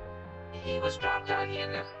 He was dropped out here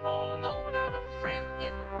in this all alone without a friend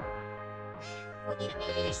in the world. Well,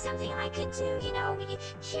 maybe there's something I could do, we could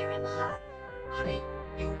cheer him up. Honey,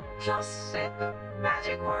 you just said the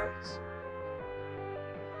magic words.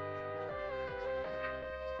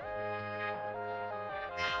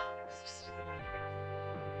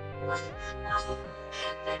 What? No,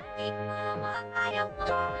 but Big Mama, I don't want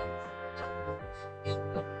Darling, you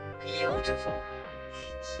look beautiful.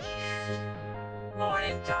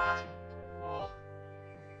 Morning time. Oh.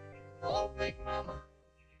 Hello, Big Mama.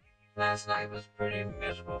 Last night was pretty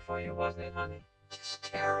miserable for you, wasn't it, honey? Just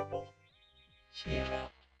terrible. Cheer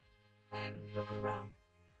up and look around.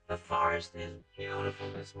 The forest is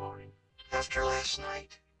beautiful this morning. After last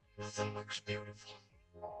night, nothing looks beautiful.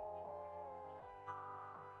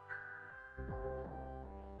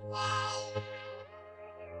 Wow.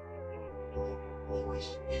 Who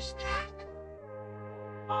is that?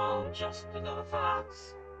 Oh, just another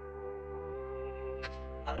fox.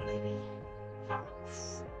 A lady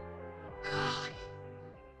fox. God.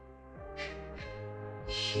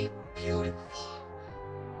 Is she beautiful?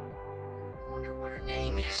 Wonder what her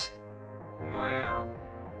name is. Well,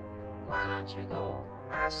 why don't you go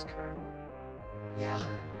ask her? Yeah,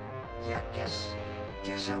 guess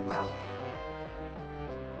I will.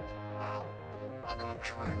 I'll go up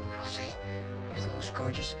to her and I'll say, you're the most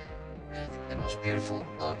gorgeous, the most beautiful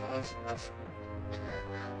love I've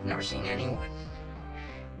never seen anyone,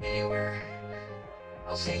 anywhere.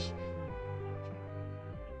 I'll say,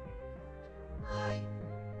 hi.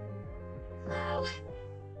 Hello.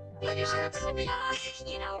 What is happening?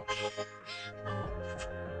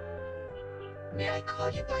 May I call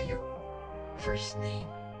you by your first name?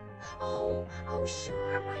 Oh,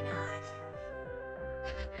 sure, why not?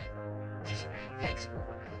 Thanks.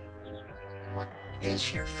 What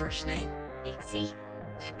is your first name? Dixie.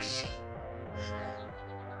 Lexi.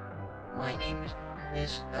 My name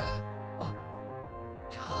is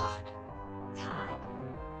Todd. Todd.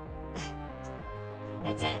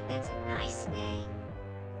 That's a nice name.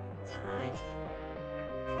 Todd.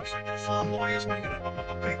 Looks like that tomboy is making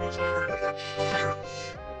a big was I heard of that.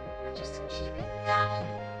 Just keep it down.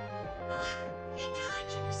 Hey, Todd,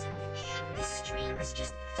 you know something? This stream is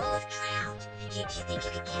just full of trout. Do you think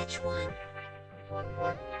you could catch one? One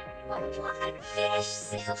fish,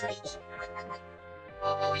 Silvery.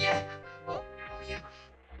 Oh yeah. Oh yeah.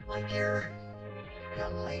 My dear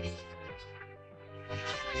young lady.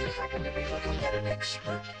 You happen to be looking at an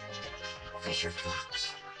expert fisher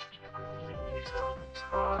fox.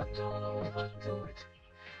 I don't know what to do it.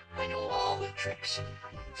 I know all the tricks. In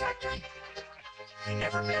fact, I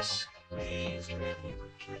never miss. Please let me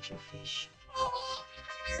catch a fish. Oh,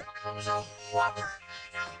 here comes a whopper.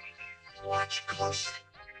 Now, watch closely.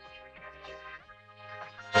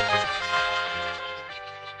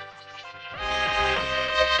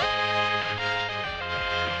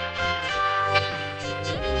 Do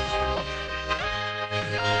you need help?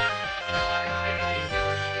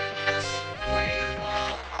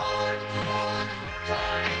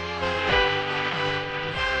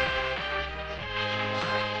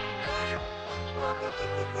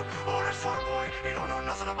 Oh, that far boy, you don't know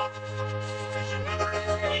nothing about fishing.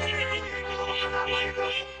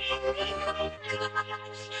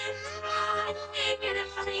 You're the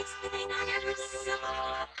funniest thing I ever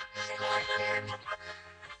saw.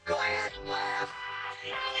 Go ahead and laugh.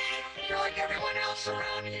 You're like everyone else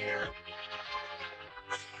around here.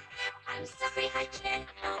 I'm sorry, I can't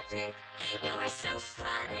help it. You are so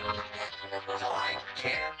funny. So I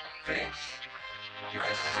can't fish. You're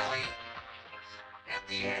a silly,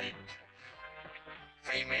 empty-headed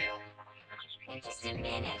female. Just a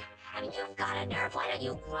minute. You've got a nerve. Why don't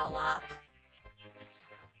you grow up?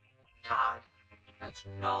 Todd, that's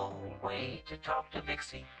no way to talk to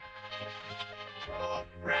Vixie. Oh,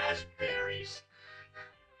 raspberries.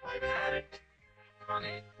 I've had it.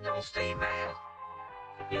 Honey, don't stay mad.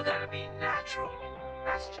 You gotta be natural.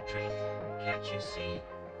 That's the trick. Can't you see?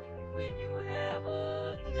 When you have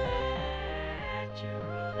a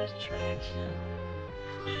natural attraction,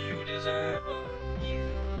 you deserve a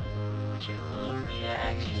mutual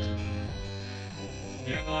reaction.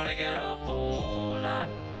 You're gonna get a whole lot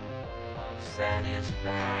of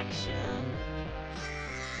satisfaction.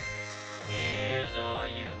 Here's all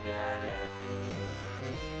you gotta do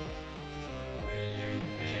when you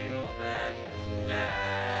feel that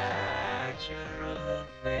natural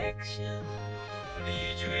affection.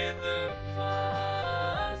 Lead you in the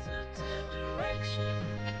positive direction.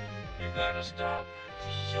 You gotta stop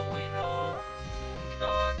showing off,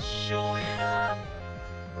 start showing up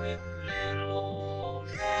with little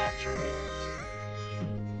naturals.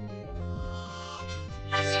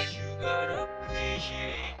 Yes, you gotta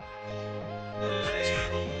appreciate the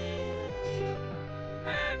lady.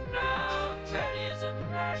 And now that is a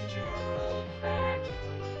natural fact.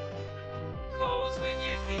 'Cause when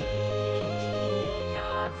you feel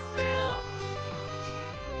yourself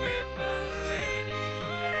with a lady,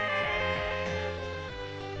 yeah,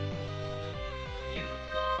 you're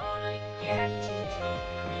gonna get to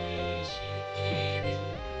appreciate it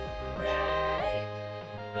right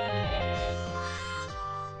back.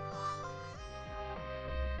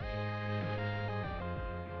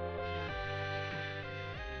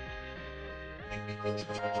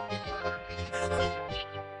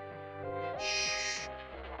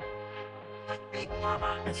 Big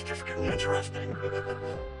Mama, it's just getting interesting.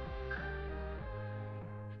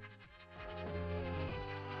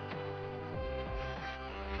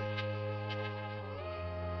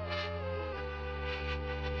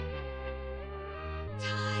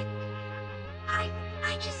 Todd, I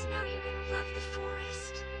just know you're gonna love the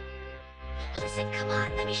forest. Listen, come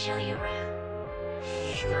on, let me show you around.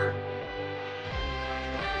 Sure.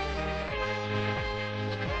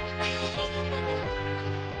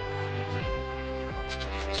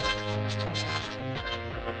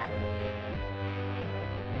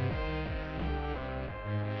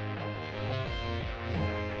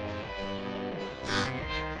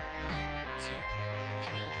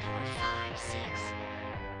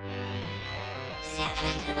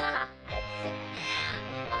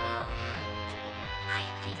 Oh, I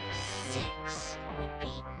think 6 would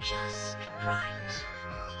be just right.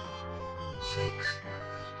 6.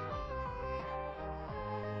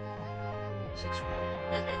 6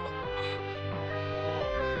 what?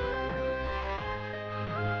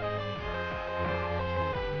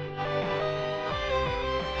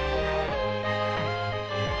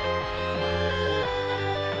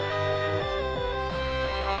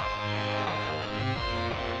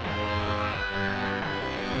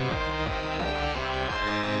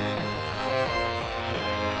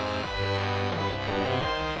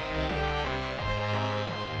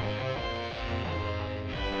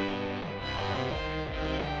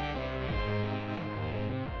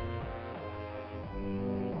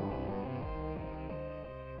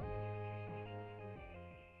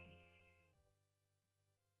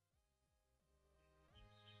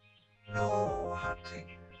 No hunting.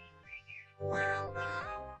 Well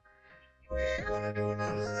now, we're gonna do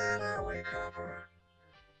none of that, are we, Copper?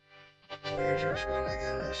 We're just gonna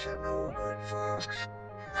get us some no good folks.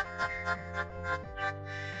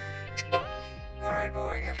 Alright,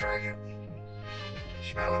 boy, get dragging.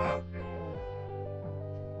 Smell him out.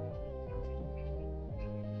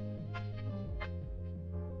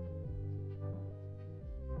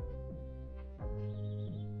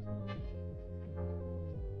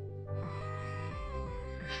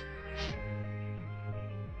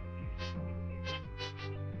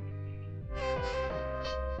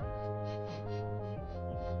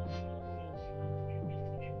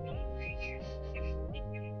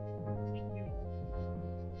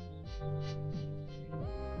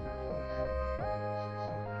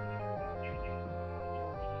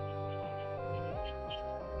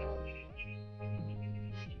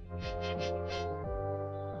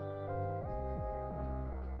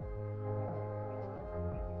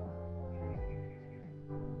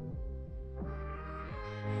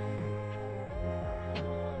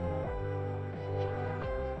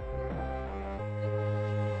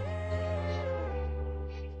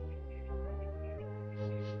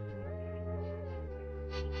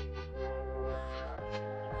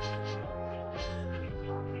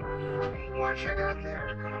 What you got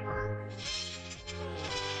there, Copper?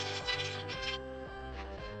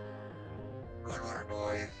 Good work,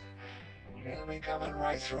 boy. He'll be coming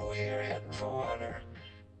right through here, heading for water.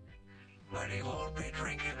 But he won't be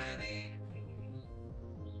drinking any.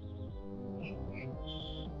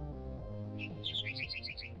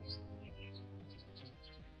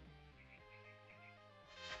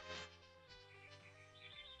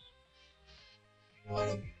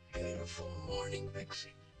 morning, Vixie.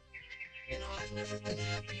 You know, I've never been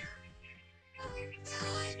happier. Oh,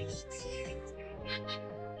 God, me too.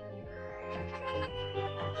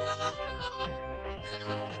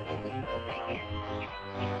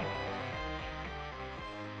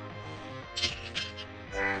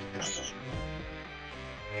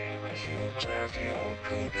 He was you, crafty old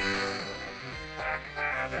coot. Back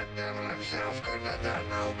there, the devil himself couldn't have done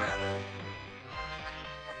no better.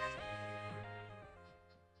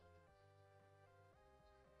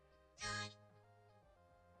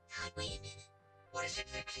 God, wait a minute. What is it,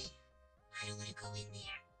 Vixie? I don't want to go in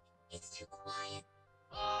there. It's too quiet.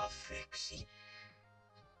 Oh, Vixie.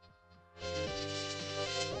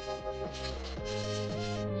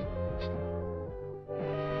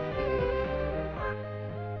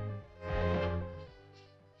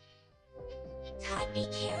 Todd, be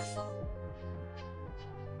careful.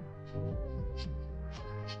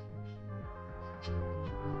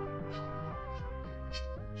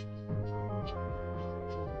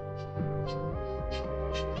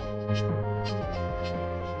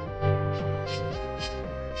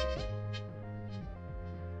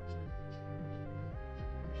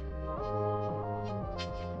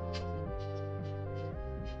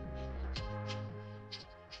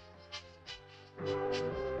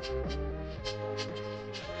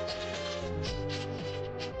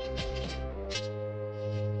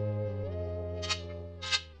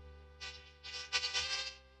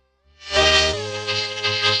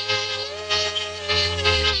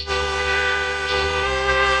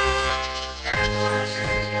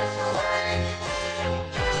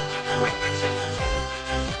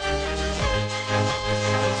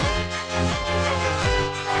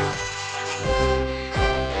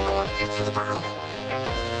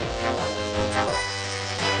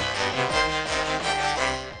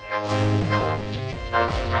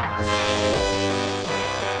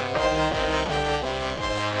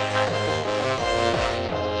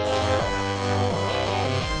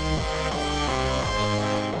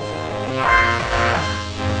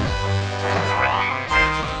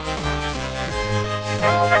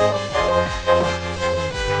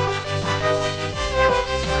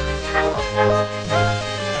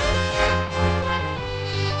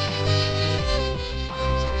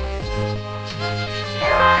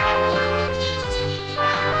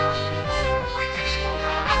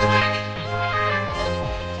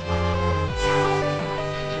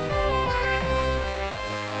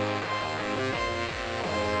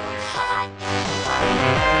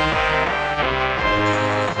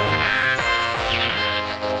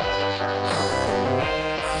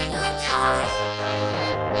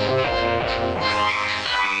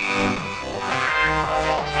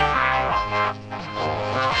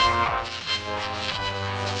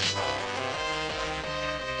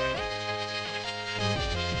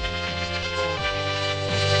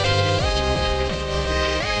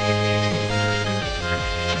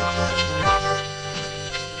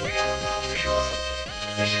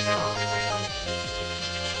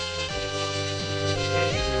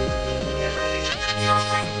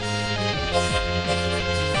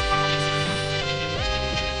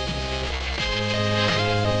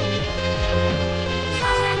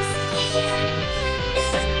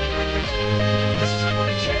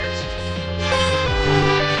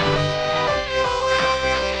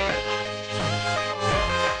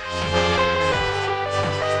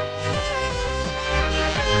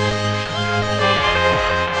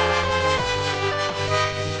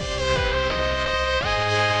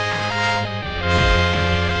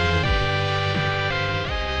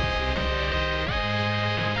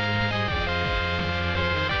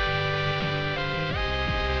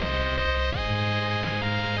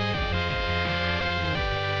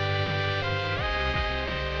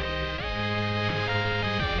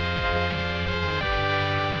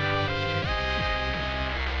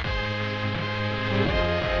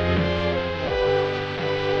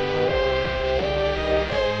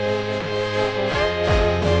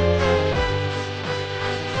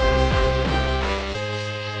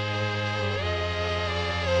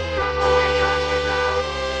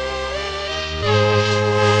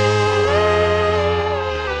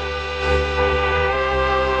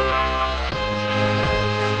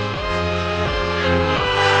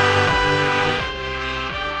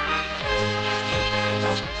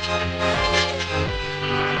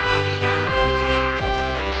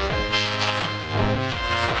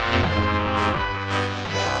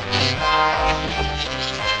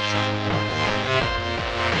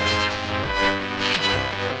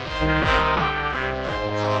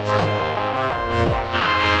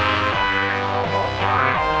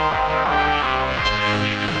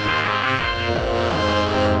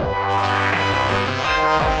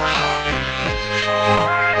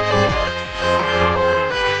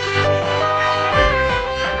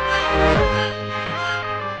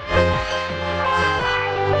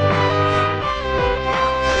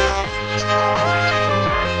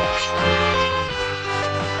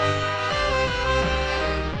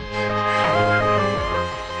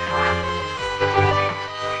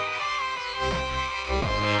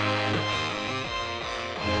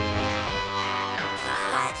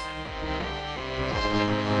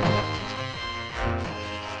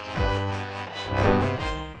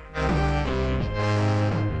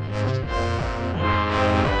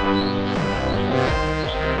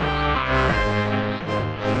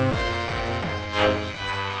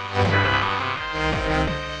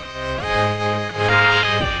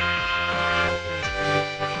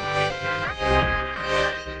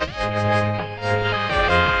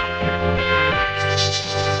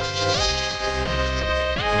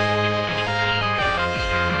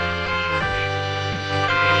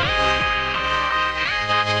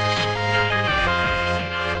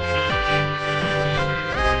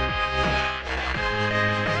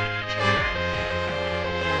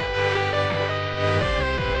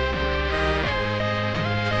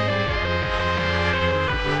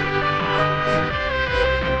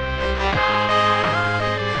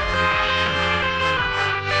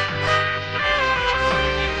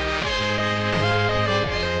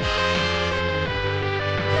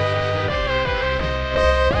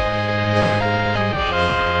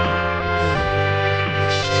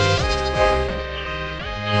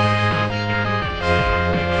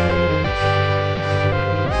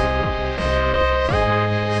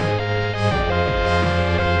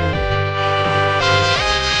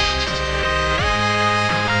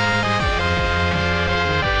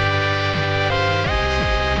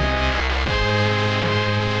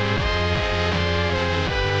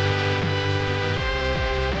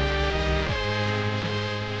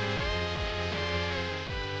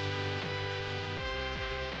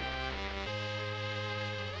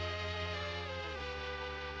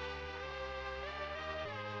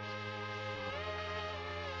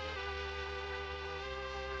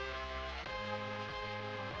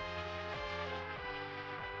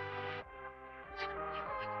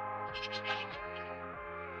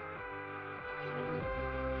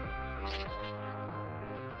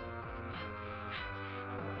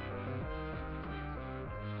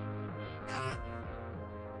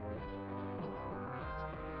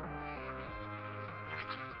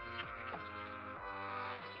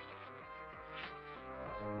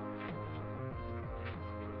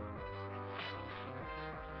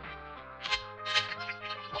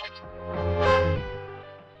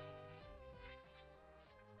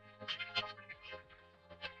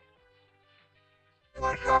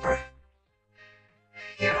 Blood copper.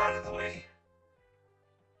 Get out of the way.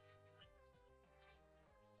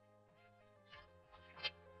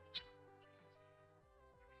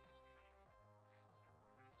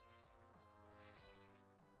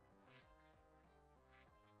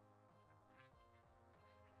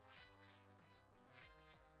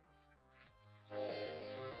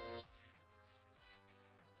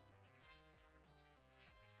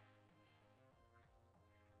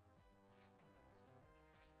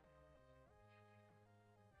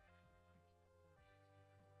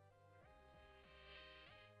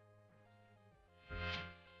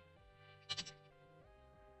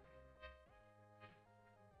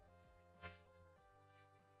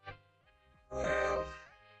 Well,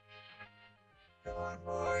 come on,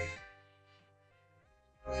 boy.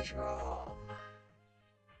 Let's go home.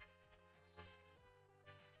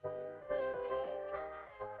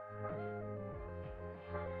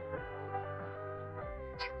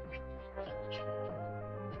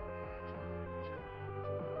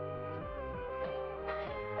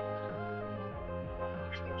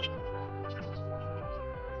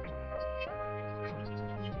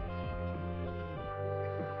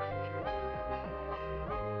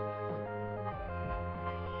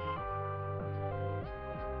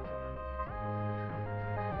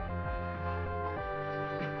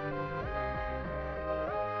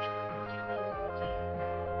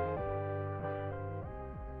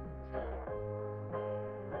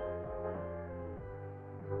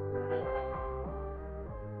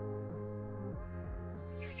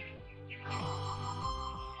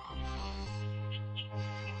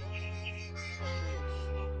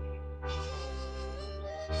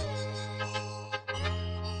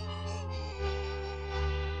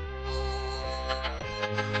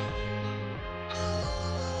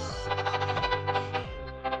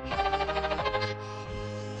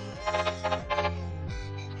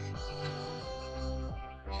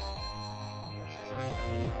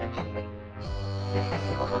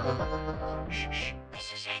 Shh,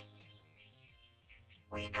 this is it.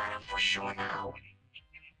 We got him for sure now.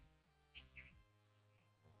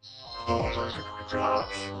 Oh,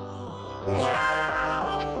 dogs.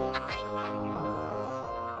 Wow.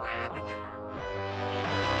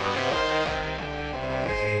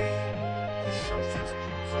 Hey, there's something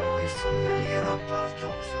very familiar about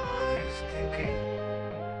those eyes, thinking.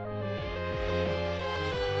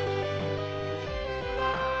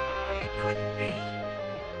 It couldn't be.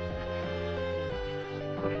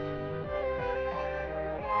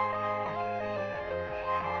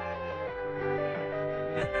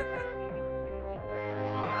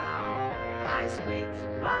 Bye, sweet.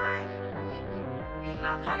 Bye. Good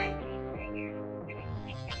luck, honey.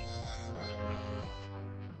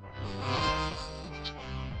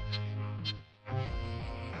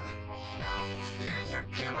 You're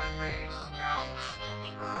killing me.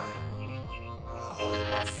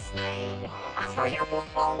 Let's stay. I thought you were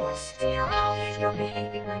always still. You're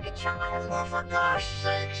behaving like a child. Oh, for gosh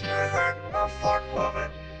sakes, you're hurting my foot,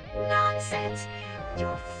 woman. Nonsense.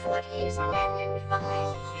 Your foot is mending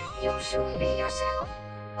fine. You'll soon be yourself.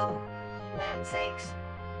 Oh, land sakes.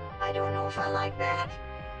 I don't know if I like that.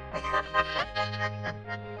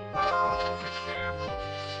 Oh,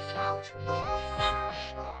 out.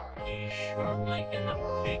 You're making a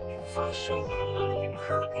big fuss over a little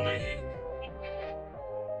hurt leg.